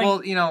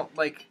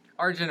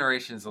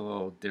generation's a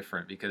little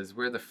different because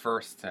we're the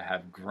first to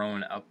have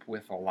grown up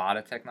with a lot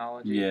of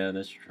technology. Yeah,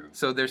 that's true.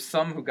 So there's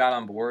some who got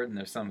on board and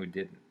there's some who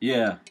didn't.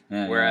 Yeah.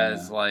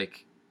 Whereas,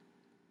 like,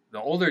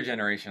 the older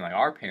generation, like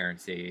our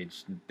parents'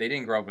 age, they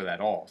didn't grow up with that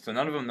at all. So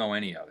none of them know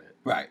any of it.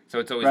 Right. So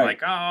it's always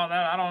like,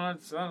 I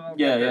don't know.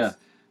 Yeah.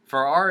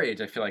 For our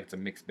age, I feel like it's a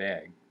mixed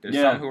bag. There's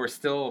some who are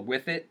still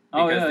with it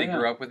because they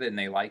grew up with it and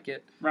they like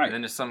it. Right. And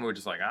then there's some who are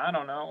just like, I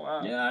don't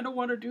know. Yeah, I don't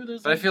want to do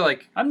this. But I feel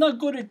like... I'm not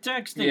good at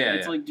texting. Yeah,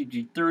 it's like, dude,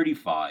 you're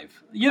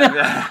 35. You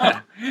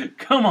know?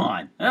 Come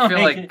on. I feel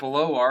like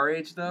below our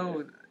age,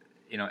 though,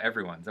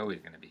 everyone's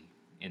always going to be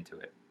into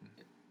it.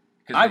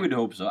 I would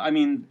hope so. I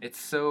mean... It's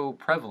so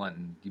prevalent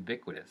and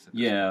ubiquitous.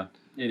 Yeah,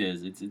 it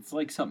is. It's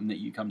like something that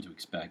you come to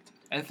expect.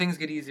 And things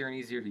get easier and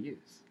easier to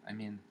use. I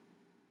mean...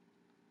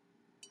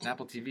 An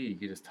Apple TV, you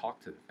could just talk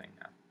to the thing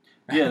now.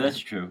 Yeah, that's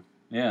true.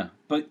 Yeah,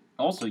 but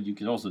also you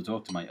could also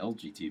talk to my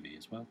LG TV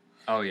as well.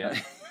 Oh yeah,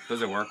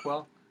 does it work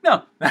well?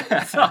 No,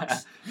 it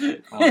sucks.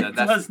 Well, it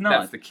does not.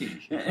 That's the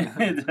key.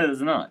 It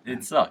does not.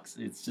 It sucks.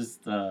 It's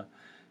just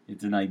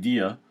it's an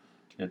idea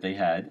that they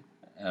had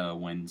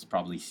when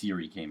probably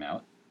Siri came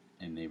out,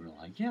 and they were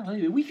like,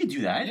 "Yeah, we could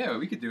do that." Yeah,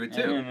 we could do it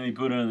too. And then they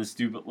put on the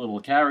stupid little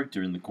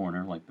character in the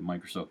corner, like the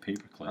Microsoft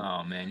paperclip.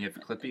 Oh man, you have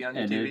a Clippy on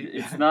your and TV.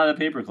 It's not a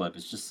paperclip.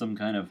 It's just some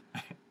kind of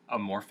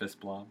amorphous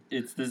blob.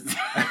 It's this.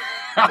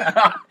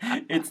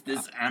 It's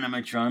this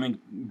animatronic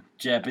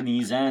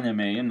Japanese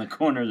anime in the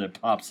corner that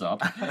pops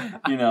up.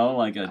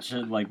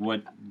 Like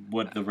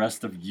what the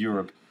rest of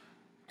Europe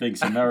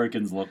thinks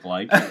Americans look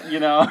like.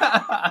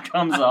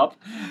 Comes up,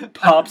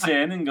 pops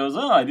in, and goes,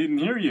 "Oh, I didn't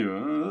hear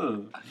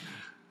you."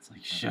 It's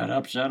like, shut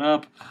up.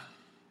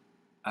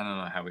 I don't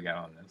know how we got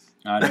on this.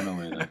 I don't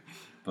know either.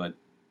 But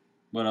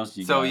what else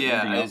do you got?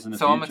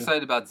 I'm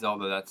excited about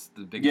Zelda. That's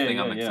the big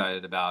thing I'm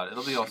excited about.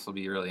 It'll also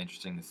be really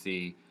interesting to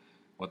see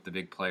what the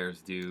big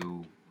players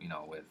do,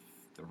 with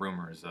the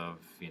rumors of,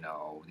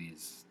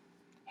 these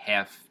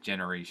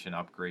half-generation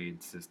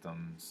upgrade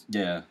systems.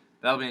 Yeah.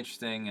 That'll be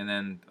interesting. And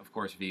then, of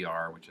course,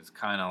 VR, which is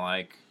kind of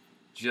like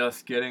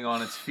just getting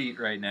on its feet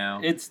right now.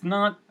 It's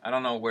not... I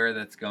don't know where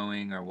that's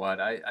going or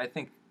what. I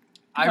think...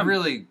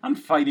 I'm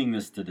fighting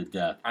this to the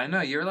death. I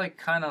know, you're like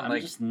kind of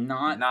like... just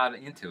not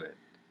into it.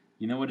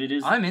 You know what it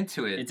is? I'm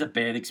into it. It's a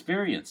bad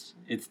experience.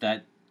 It's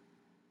that...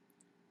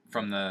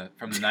 From the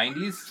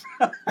 90s?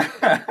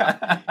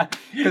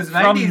 Because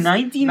from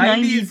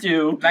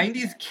 1992...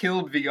 90s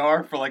killed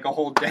VR for like a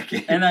whole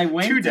decade. And I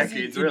went 2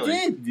 decades, really.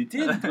 It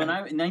did. In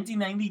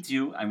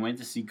 1992, I went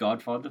to see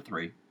Godfather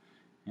 3.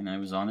 And I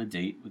was on a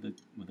date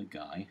with a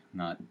guy.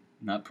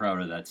 Not proud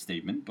of that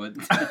statement, but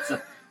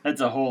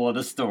that's a whole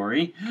other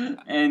story.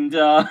 And...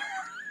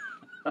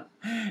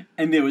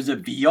 and there was a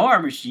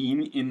VR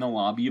machine in the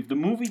lobby of the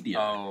movie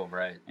theater. Oh,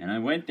 right. And I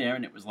went there,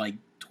 and it was like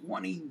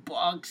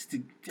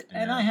 $20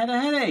 and I had a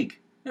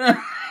headache.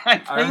 I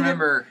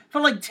remember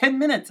for like 10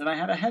 minutes, and I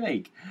had a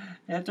headache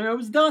after I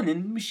was done.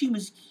 And the machine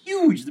was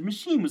huge. The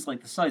machine was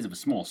like the size of a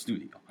small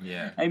studio.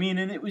 Yeah. I mean,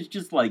 and it was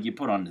just like you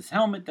put on this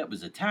helmet that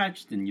was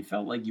attached, and you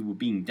felt like you were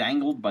being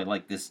dangled by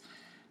like this.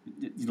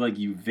 Like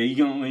you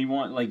vaguely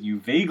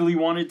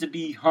wanted to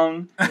be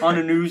hung on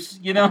a noose,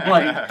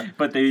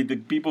 but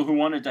the people who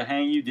wanted to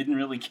hang you didn't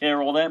really care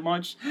all that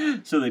much,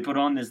 so they put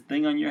on this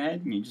thing on your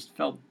head, and you just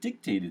felt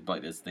dictated by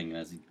this thing.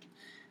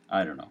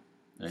 I don't know.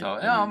 So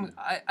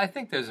I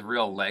think there's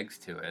real legs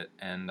to it,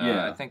 and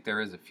I think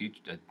there is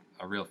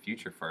a real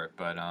future for it,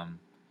 but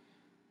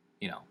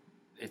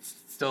it's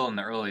still in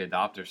the early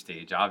adopter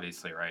stage,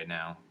 obviously, right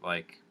now.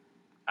 Like,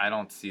 I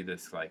don't see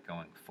this like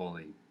going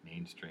fully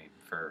mainstream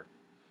for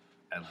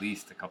at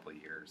least a couple of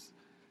years.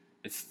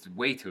 It's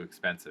way too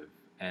expensive,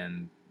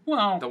 and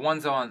the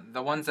ones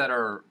that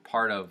are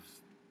part of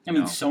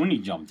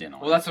Sony jumped in on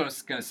it. Well, that's what I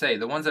was gonna say.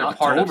 The ones that are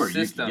part of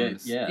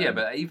systems, yeah,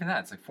 but even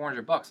that, it's like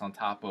 $400 on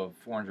top of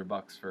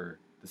 $400 for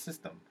the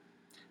system.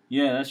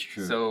 Yeah, that's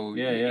true. So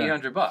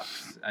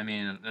 $800. I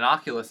mean, an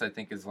Oculus I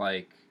think is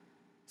like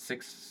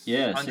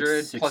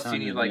 $600 plus you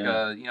need like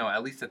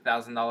at least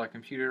 $1,000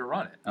 computer to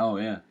run it. Oh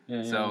yeah.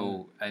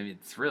 So I mean,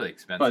 it's really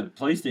expensive. But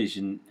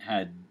PlayStation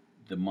had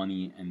the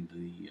money and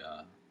the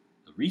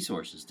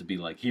resources to be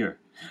like, here,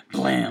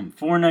 blam,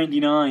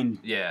 $4.99.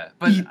 Yeah,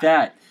 beat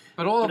that.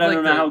 But all I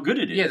don't know how good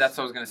it is. Yeah, that's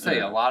what I was gonna say.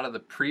 A lot of the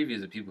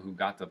previews of people who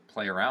got to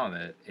play around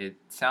with it, it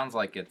sounds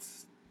like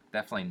it's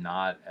definitely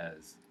not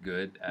as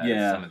good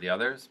as some of the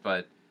others.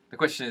 But the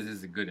question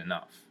is it good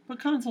enough? But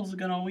consoles are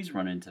gonna always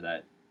run into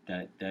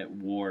that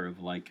war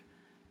of like,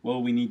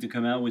 well, we need to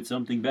come out with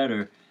something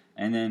better.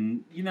 And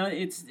then,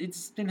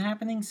 it's been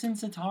happening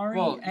since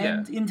Atari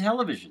and in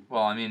television.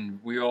 Well, I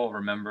mean, we all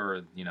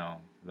remember,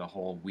 the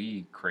whole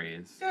Wii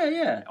craze.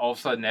 Yeah. All of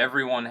a sudden,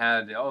 everyone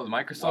had, the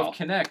Microsoft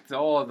Kinect,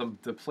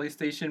 the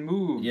PlayStation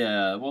Move.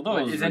 Yeah,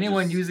 well, is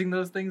anyone using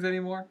those things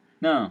anymore?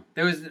 No.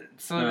 There was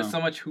so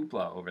much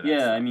hoopla over that.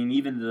 Yeah, stuff. I mean,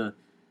 even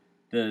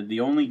the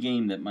only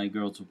game that my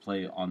girls would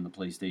play on the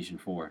PlayStation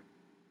 4.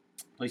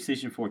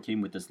 PlayStation 4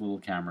 came with this little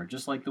camera,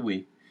 just like the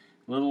Wii.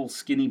 Little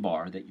skinny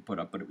bar that you put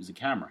up, but it was a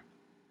camera.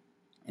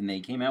 And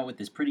they came out with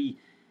this pretty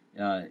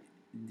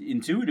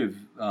intuitive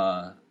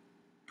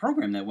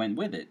program that went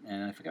with it.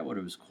 And I forgot what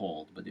it was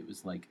called, but it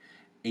was like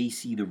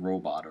AC the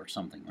Robot or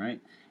something, right?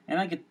 And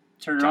I could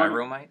turn it on.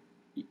 Gyromite?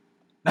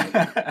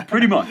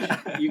 Pretty much.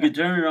 You could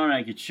turn it on and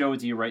I could show it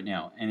to you right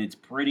now. And it's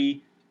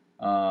pretty,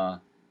 what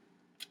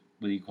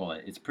do you call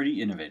it? It's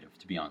pretty innovative,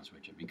 to be honest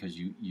with you. Because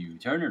you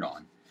turn it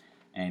on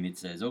and it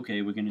says,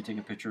 okay, we're going to take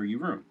a picture of your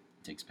room.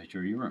 It takes a picture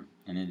of your room,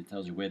 and then it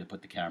tells you where to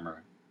put the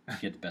camera to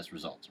get the best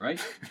results,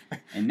 right?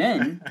 And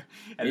then...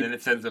 then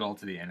it sends it all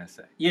to the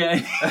NSA.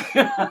 Yeah.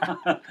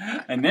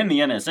 And then the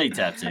NSA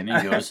taps in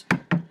and goes...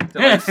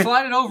 They're like,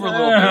 slide it over a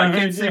little bit. I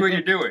can't see what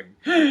you're doing.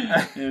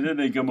 And then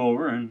they come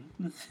over and...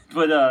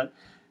 But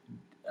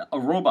a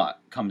robot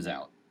comes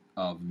out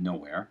of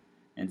nowhere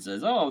and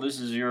says, oh, this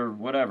is your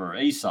whatever,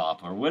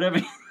 Aesop or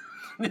whatever.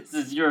 This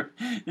is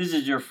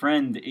your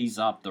friend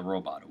Aesop the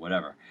robot or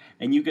whatever.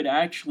 And you could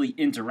actually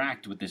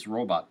interact with this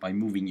robot by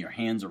moving your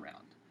hands around.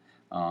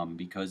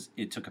 Because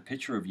it took a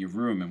picture of your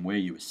room and where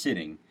you were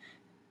sitting,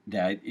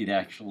 that it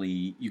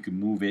actually, you can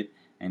move it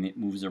and it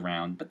moves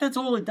around. But that's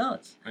all it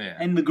does. Yeah.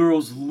 And the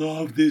girls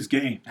love this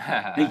game.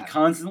 They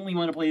constantly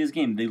want to play this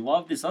game. They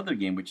love this other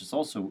game, which is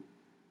also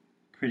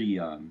pretty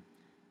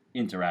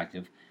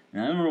interactive.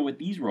 And I don't know what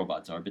these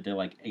robots are, but they're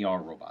like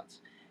AR robots.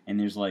 And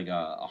there's like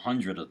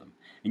 100 of them.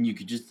 And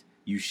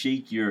you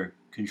shake your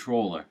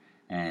controller,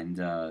 and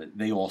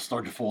they all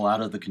start to fall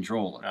out of the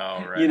controller.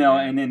 Oh, right. You know,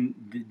 and then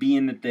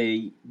being that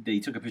they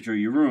took a picture of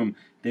your room,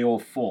 they all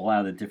fall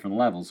out at different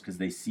levels because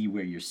they see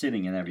where you're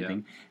sitting and everything.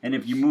 Yeah. And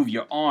if you move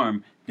your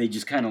arm, they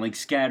just kind of like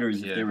scatter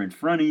as if they're in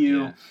front of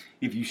you. Yeah.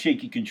 If you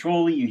shake your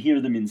controller, you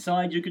hear them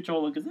inside your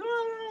controller because,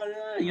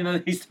 you know,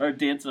 they start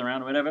dancing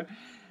around or whatever.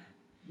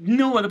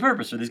 No other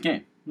purpose for this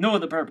game. No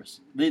other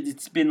purpose.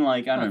 It's been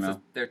like, I don't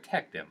know. They're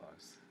tech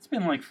demos. It's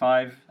been like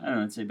 5, I don't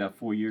know, I'd say about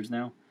 4 years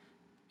now.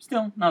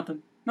 Still,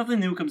 nothing. Nothing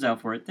new comes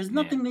out for it. There's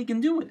nothing they can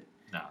do with it.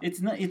 No.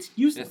 It's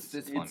useless.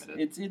 It's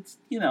limited. It's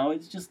you know,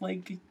 it's just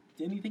like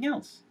anything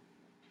else.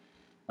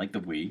 Like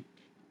the Wii.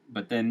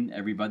 But then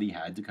everybody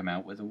had to come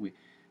out with a Wii.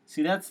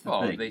 See, that's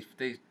the thing.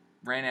 They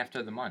ran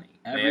after the money.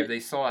 They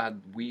saw how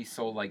Wii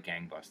sold like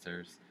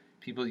gangbusters.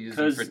 People used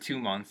them for 2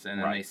 months,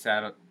 and then they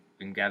sat up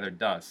and gathered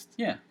dust.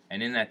 Yeah.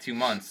 And in that 2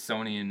 months,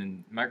 Sony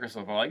and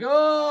Microsoft were like, we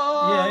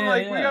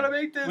gotta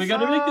make this. We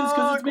gotta make this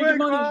because it's making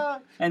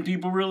money. And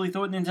people really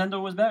thought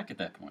Nintendo was back at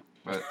that point.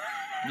 But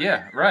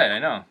yeah, right. I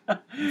know.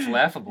 It's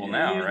laughable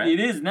now, right?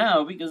 It is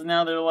now because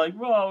now they're like,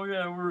 well,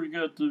 yeah, we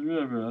got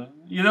the,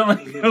 you know,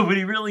 like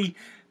nobody really.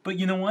 But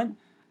you know what?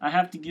 I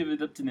have to give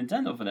it up to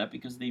Nintendo for that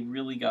because they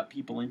really got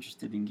people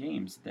interested in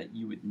games that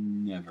you would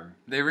never.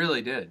 They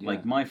really did. Yeah.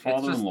 Like my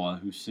father-in-law,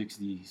 who's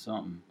 60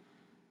 something,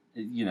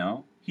 you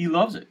know. He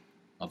loves it.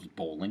 Loves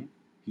bowling.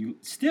 You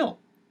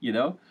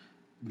know,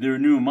 their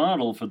new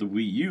model for the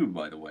Wii U,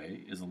 by the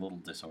way, is a little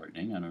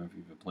disheartening. I don't know if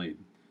you've ever played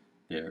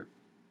their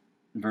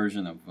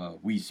version of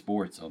Wii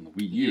Sports on the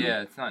Wii U.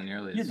 Yeah, it's not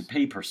nearly. You had to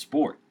pay per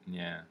sport.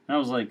 Yeah. And I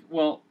was like,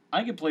 well,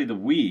 I could play the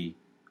Wii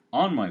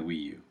on my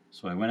Wii U,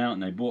 so I went out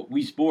and I bought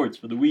Wii Sports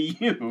for the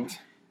Wii U.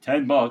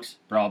 $10,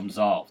 problem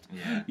solved.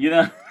 Yeah. You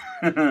know,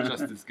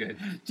 just as good.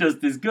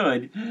 Just as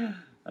good.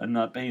 I'm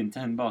not paying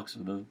 $10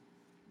 for the.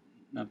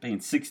 Not paying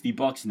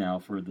 $60 now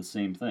for the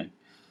same thing,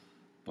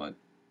 but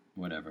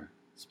whatever.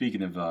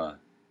 Speaking of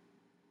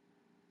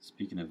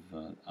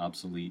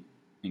obsolete,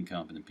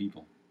 incompetent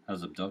people,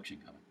 how's Abduction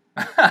coming?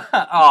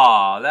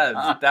 Oh,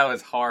 that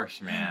was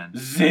harsh, man.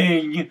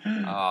 Zing!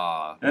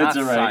 Oh, that's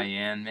all right.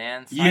 Cyan,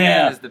 man.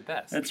 Cyan is the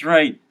best. That's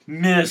right.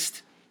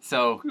 Missed.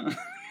 So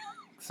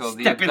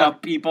step it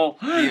up, people.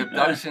 The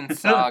Abduction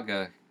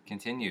saga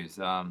continues.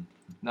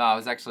 No, I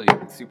was actually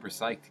super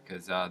psyched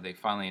because they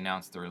finally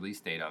announced the release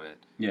date of it.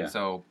 Yeah.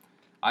 So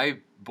I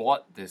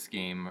bought this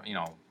game,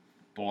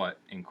 bought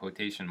in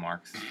quotation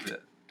marks.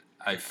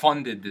 I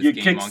funded this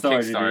game on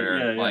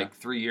Kickstarter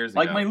 3 years ago.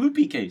 Like my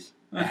Loopy case.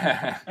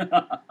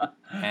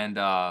 And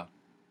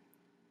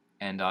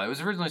it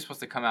was originally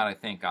supposed to come out, I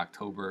think,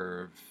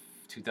 October of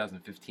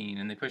 2015,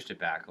 and they pushed it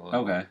back a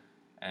little. Okay.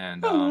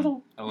 And a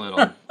little.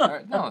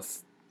 No,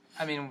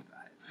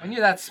 when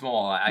you're that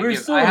small, I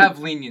have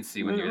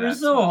leniency when you're that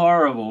small.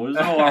 We're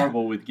so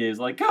horrible with games.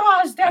 Like, come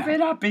on, step it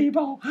up,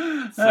 people.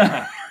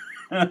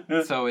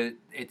 So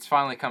it's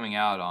finally coming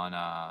out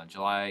on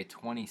July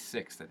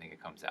 26th, I think it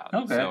comes out.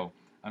 Okay. So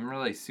I'm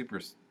really super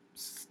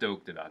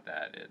stoked about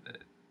that.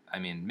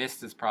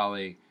 Myst is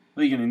probably...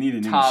 Well, you're going to need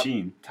a new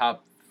machine.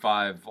 Top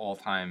 5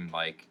 all-time,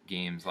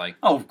 games.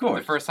 Oh, of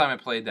course. The first time I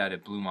played that,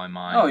 it blew my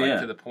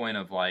mind. To the point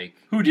of,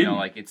 who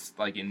didn't? It's,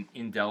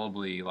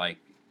 indelibly,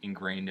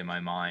 ingrained in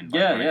my mind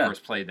when I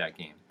first played that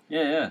game.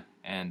 Yeah.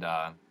 And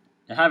I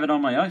have it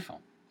on my iPhone.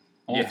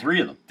 All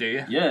 3 of them. Do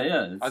you?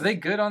 Yeah. Are they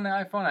good on the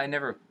iPhone? I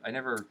never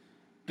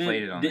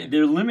played it on there.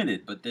 They're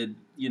limited, but the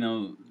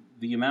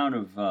amount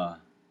of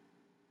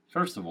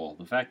first of all,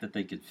 the fact that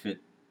they could fit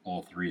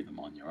all 3 of them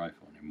on your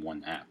iPhone in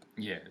one app.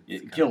 Yeah.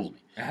 It kills me.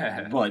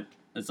 But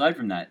aside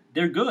from that,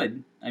 they're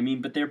good.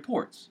 But they're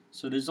ports.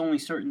 So there's only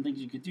certain things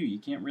you could do. You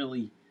can't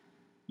really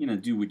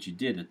do what you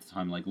did at the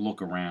time, like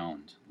look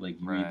around.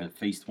 Like you either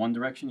faced one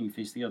direction or you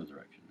faced the other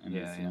direction. And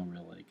it's no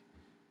real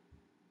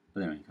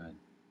But anyway, go ahead.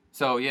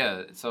 So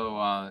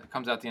it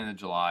comes out at the end of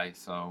July.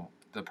 So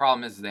the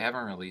problem is they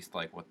haven't released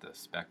what the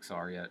specs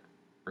are yet,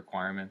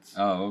 requirements.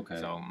 Oh, okay.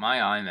 So my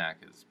iMac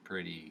is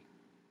pretty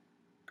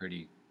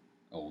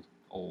old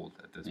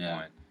at this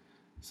point.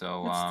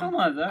 So It's still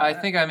not that. I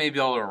think I may be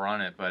able to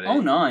run it, but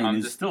 09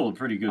 is still a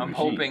pretty good I'm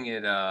machine. hoping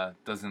it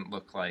doesn't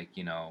look like,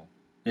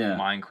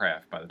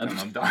 Minecraft by the time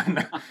I'm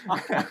done.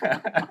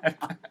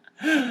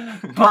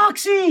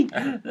 Boxy!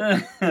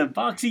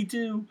 Boxy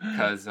 2.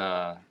 Because,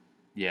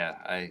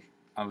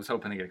 I was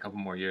hoping to get a couple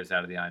more years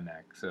out of the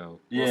iMac, so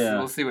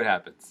we'll see what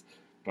happens.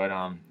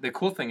 But the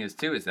cool thing is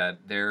that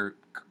they're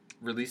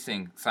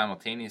releasing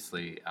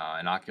simultaneously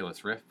an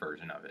Oculus Rift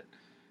version of it.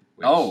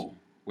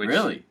 Which,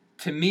 really?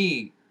 To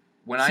me,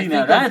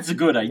 that's a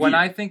good idea. When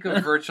I think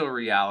of virtual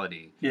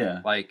reality,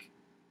 yeah, like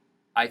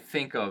I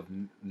think of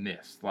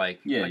Myst. Like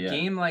a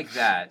game like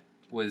that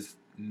was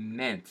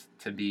meant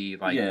to be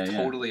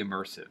totally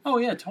immersive. Oh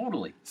yeah,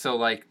 totally. So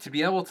like to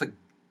be able to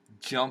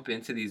jump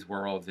into these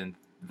worlds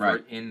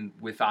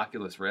with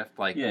Oculus Rift,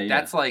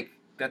 that's like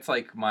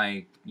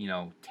my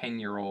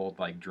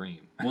 10-year-old dream.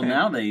 Well,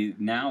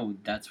 now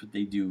that's what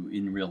they do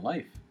in real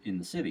life in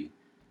the city.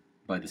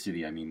 By the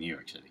city, I mean New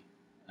York City.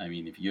 I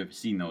mean, if you ever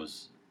seen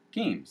those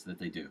games that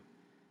they do,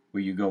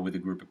 where you go with a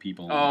group of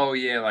people. Oh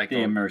yeah, like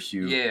they immerse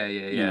you. Yeah.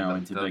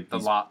 Into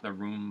the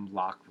room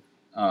lock.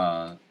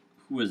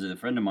 Who was it? A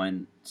friend of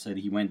mine said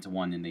he went to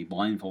one and they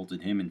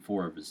blindfolded him and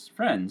 4 of his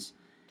friends,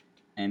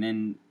 and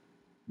then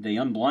they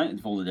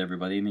unblindfolded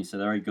everybody and they said,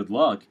 "All right, good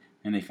luck."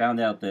 And they found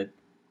out that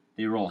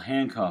they were all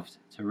handcuffed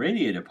to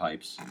radiator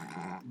pipes,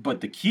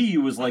 but the key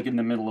was in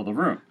the middle of the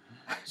room.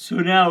 So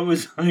now it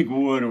was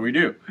what do we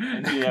do?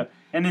 Yeah.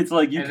 And it's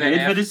you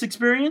paid for this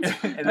experience?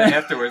 And then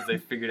afterwards they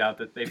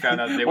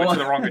found out they went to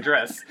the wrong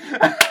address.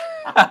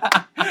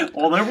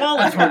 All their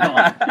wallets were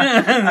gone.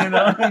 And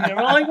they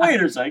were like,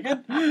 wait a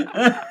second.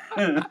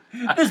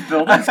 This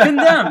building's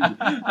condemned.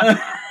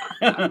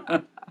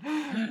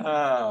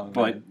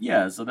 But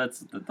yeah, so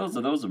those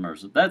are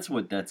immersive. That's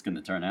what that's going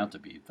to turn out to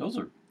be. Those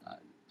are, to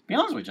be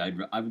honest with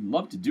you, I would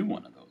love to do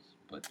one of those.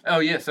 But oh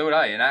yeah, so would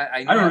I. And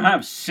I don't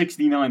have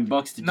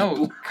 $69 to.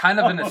 No, kind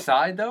of an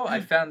aside though. I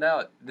found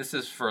out this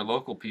is for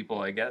local people,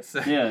 I guess.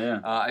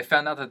 Yeah. I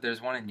found out that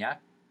there's one in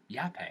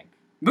Yaphank.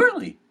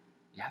 Really?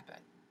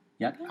 Yaphank?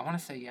 I want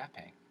to say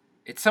Yaphank.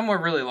 It's somewhere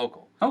really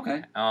local.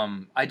 Okay.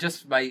 I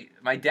just my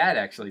dad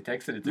actually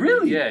texted it to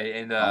me. Yeah,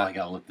 and I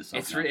gotta look this up.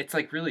 It's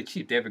really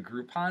cheap. They have a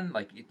Groupon.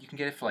 You can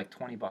get it for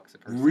 $20 a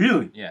person.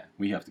 Really? Yeah.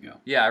 We have to go.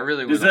 Yeah, I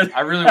really would.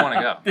 I really want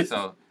to go.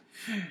 So.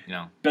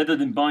 Better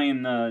than buying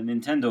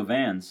Nintendo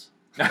vans.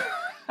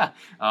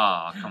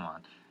 Oh, come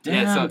on.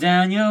 Damn,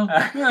 Daniel.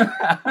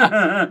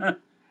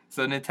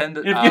 So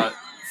Nintendo.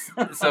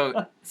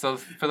 So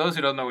for those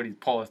who don't know what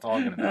Paul is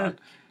talking about,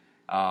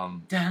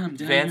 damn,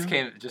 Vans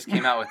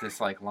came out with this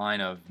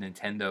line of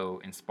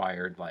Nintendo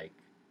inspired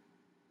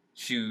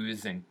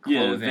shoes and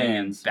clothing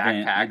and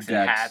backpacks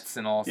and hats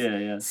and all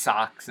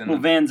socks and. Well,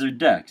 Vans are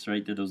decks,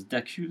 right? They're those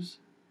deck shoes.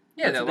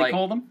 Yeah, that's what they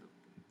call them.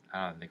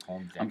 They call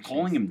them deck shoes. I'm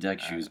calling them deck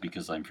shoes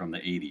because I'm from the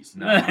 80s.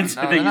 No,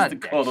 they used to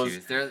call those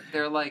shoes. They're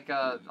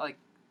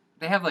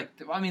they have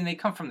they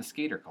come from the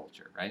skater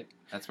culture, right?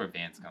 That's where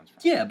Vans comes from.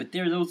 Yeah, but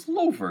they're those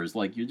loafers.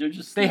 They're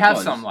just. They have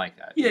some like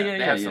that. Yeah.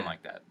 They have some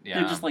like that. Yeah.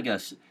 They're just like a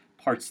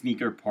part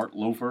sneaker, part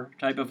loafer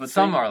type of a thing.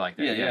 Some are like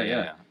that.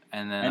 Yeah.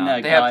 And then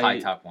they have high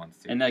top ones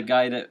too. And that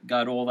guy that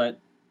got all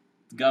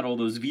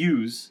those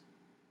views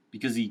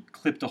because he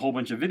clipped a whole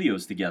bunch of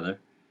videos together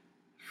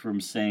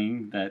from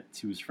saying that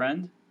to his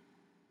friend.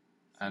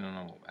 I don't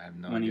know. I have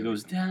no idea. When he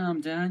goes, damn,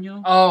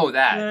 Daniel. Oh,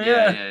 that.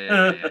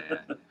 Yeah.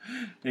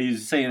 He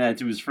was saying that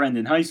to his friend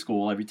in high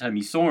school every time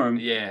he saw him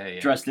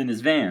dressed in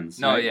his Vans.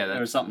 No, right?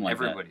 or something like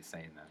everybody's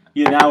saying that.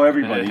 Yeah, now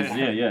everybody's.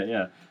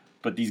 Yeah.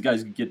 But these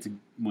guys get to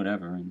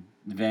whatever, and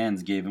the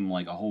Vans gave him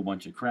a whole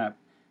bunch of crap.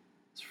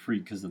 It's free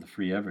because of the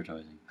free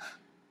advertising.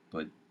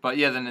 But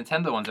yeah, the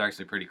Nintendo ones are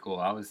actually pretty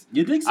cool.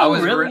 You think so?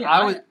 Really?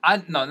 No,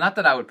 not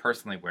that I would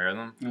personally wear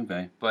them.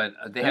 Okay. But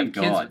they have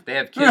kids. They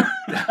have kids.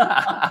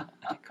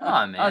 Come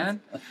on, man.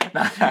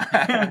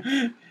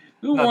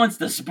 Who wants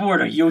to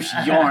sport a Yoshi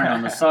yarn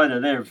on the side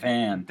of their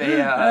van?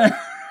 They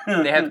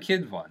have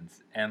kids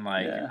ones, and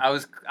I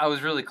was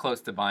really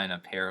close to buying a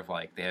pair of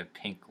they have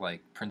pink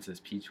Princess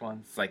Peach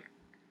ones,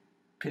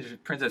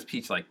 Princess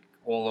Peach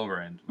all over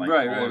and all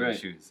over the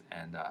shoes,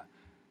 and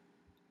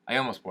I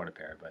almost bought a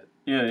pair, but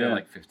they're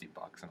 $50,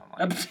 and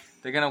I'm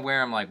they're gonna wear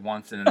them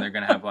once, and then they're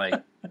gonna have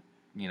they're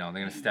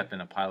gonna step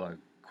in a pile of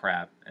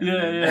crap. And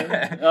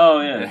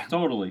Oh yeah,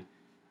 totally.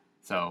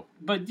 So,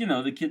 but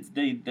the kids,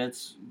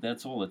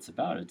 that's all it's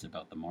about. It's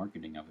about the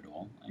marketing of it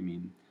all. I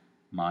mean,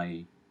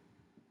 my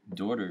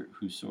daughter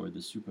who saw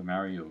the Super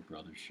Mario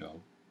Brothers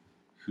show,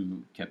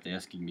 who kept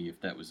asking me if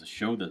that was a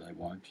show that I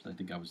watched. I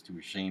think I was too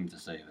ashamed to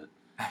say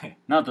that.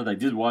 Not that I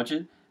did watch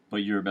it, but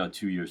you're about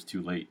 2 years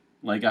too late.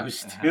 I was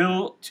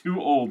still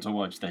too old to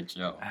watch that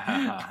show.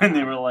 And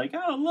they were like,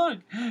 oh, look,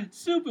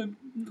 Super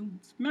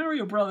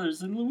Mario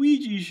Brothers and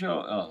Luigi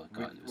show. Oh,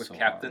 God. With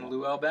Captain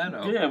Lou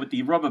Albano. Yeah, with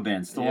the rubber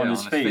band still on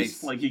his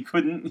face. He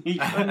couldn't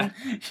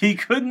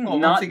well,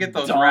 not once you get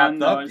those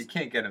wrapped up, you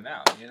can't get them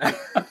out.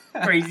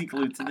 Crazy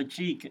glue to the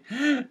cheek.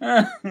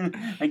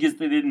 I guess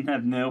they didn't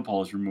have nail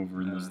polish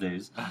remover in those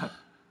days.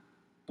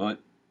 But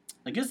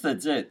I guess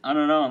that's it. I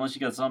don't know, unless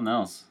you got something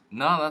else.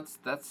 No,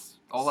 that's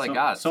all I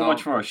got. So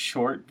much for a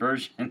short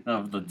version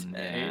of the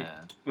day.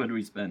 Yeah. What did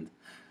we spend?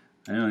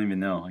 I don't even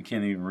know. I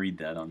can't even read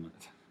that on the.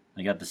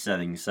 I got the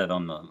settings set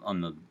on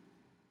the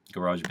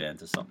GarageBand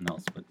to something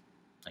else, but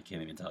I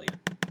can't even tell you.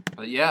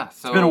 But yeah,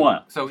 so it's been a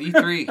while. So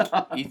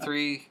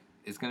E3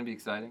 is going to be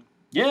exciting.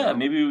 Yeah, so,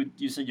 maybe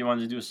you said you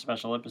wanted to do a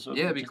special episode.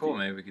 Yeah, it'd be cool.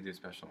 Maybe we could do a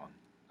special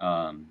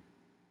one.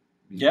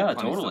 Yeah,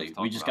 totally.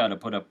 We just got to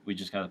put up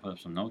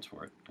some notes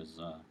for it because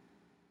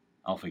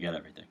I'll forget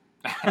everything,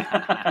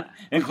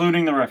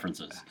 including the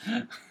references.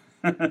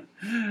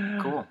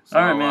 Cool. So,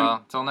 all right, man.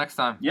 Till next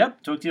time.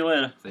 Yep. Talk to you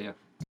later. See ya.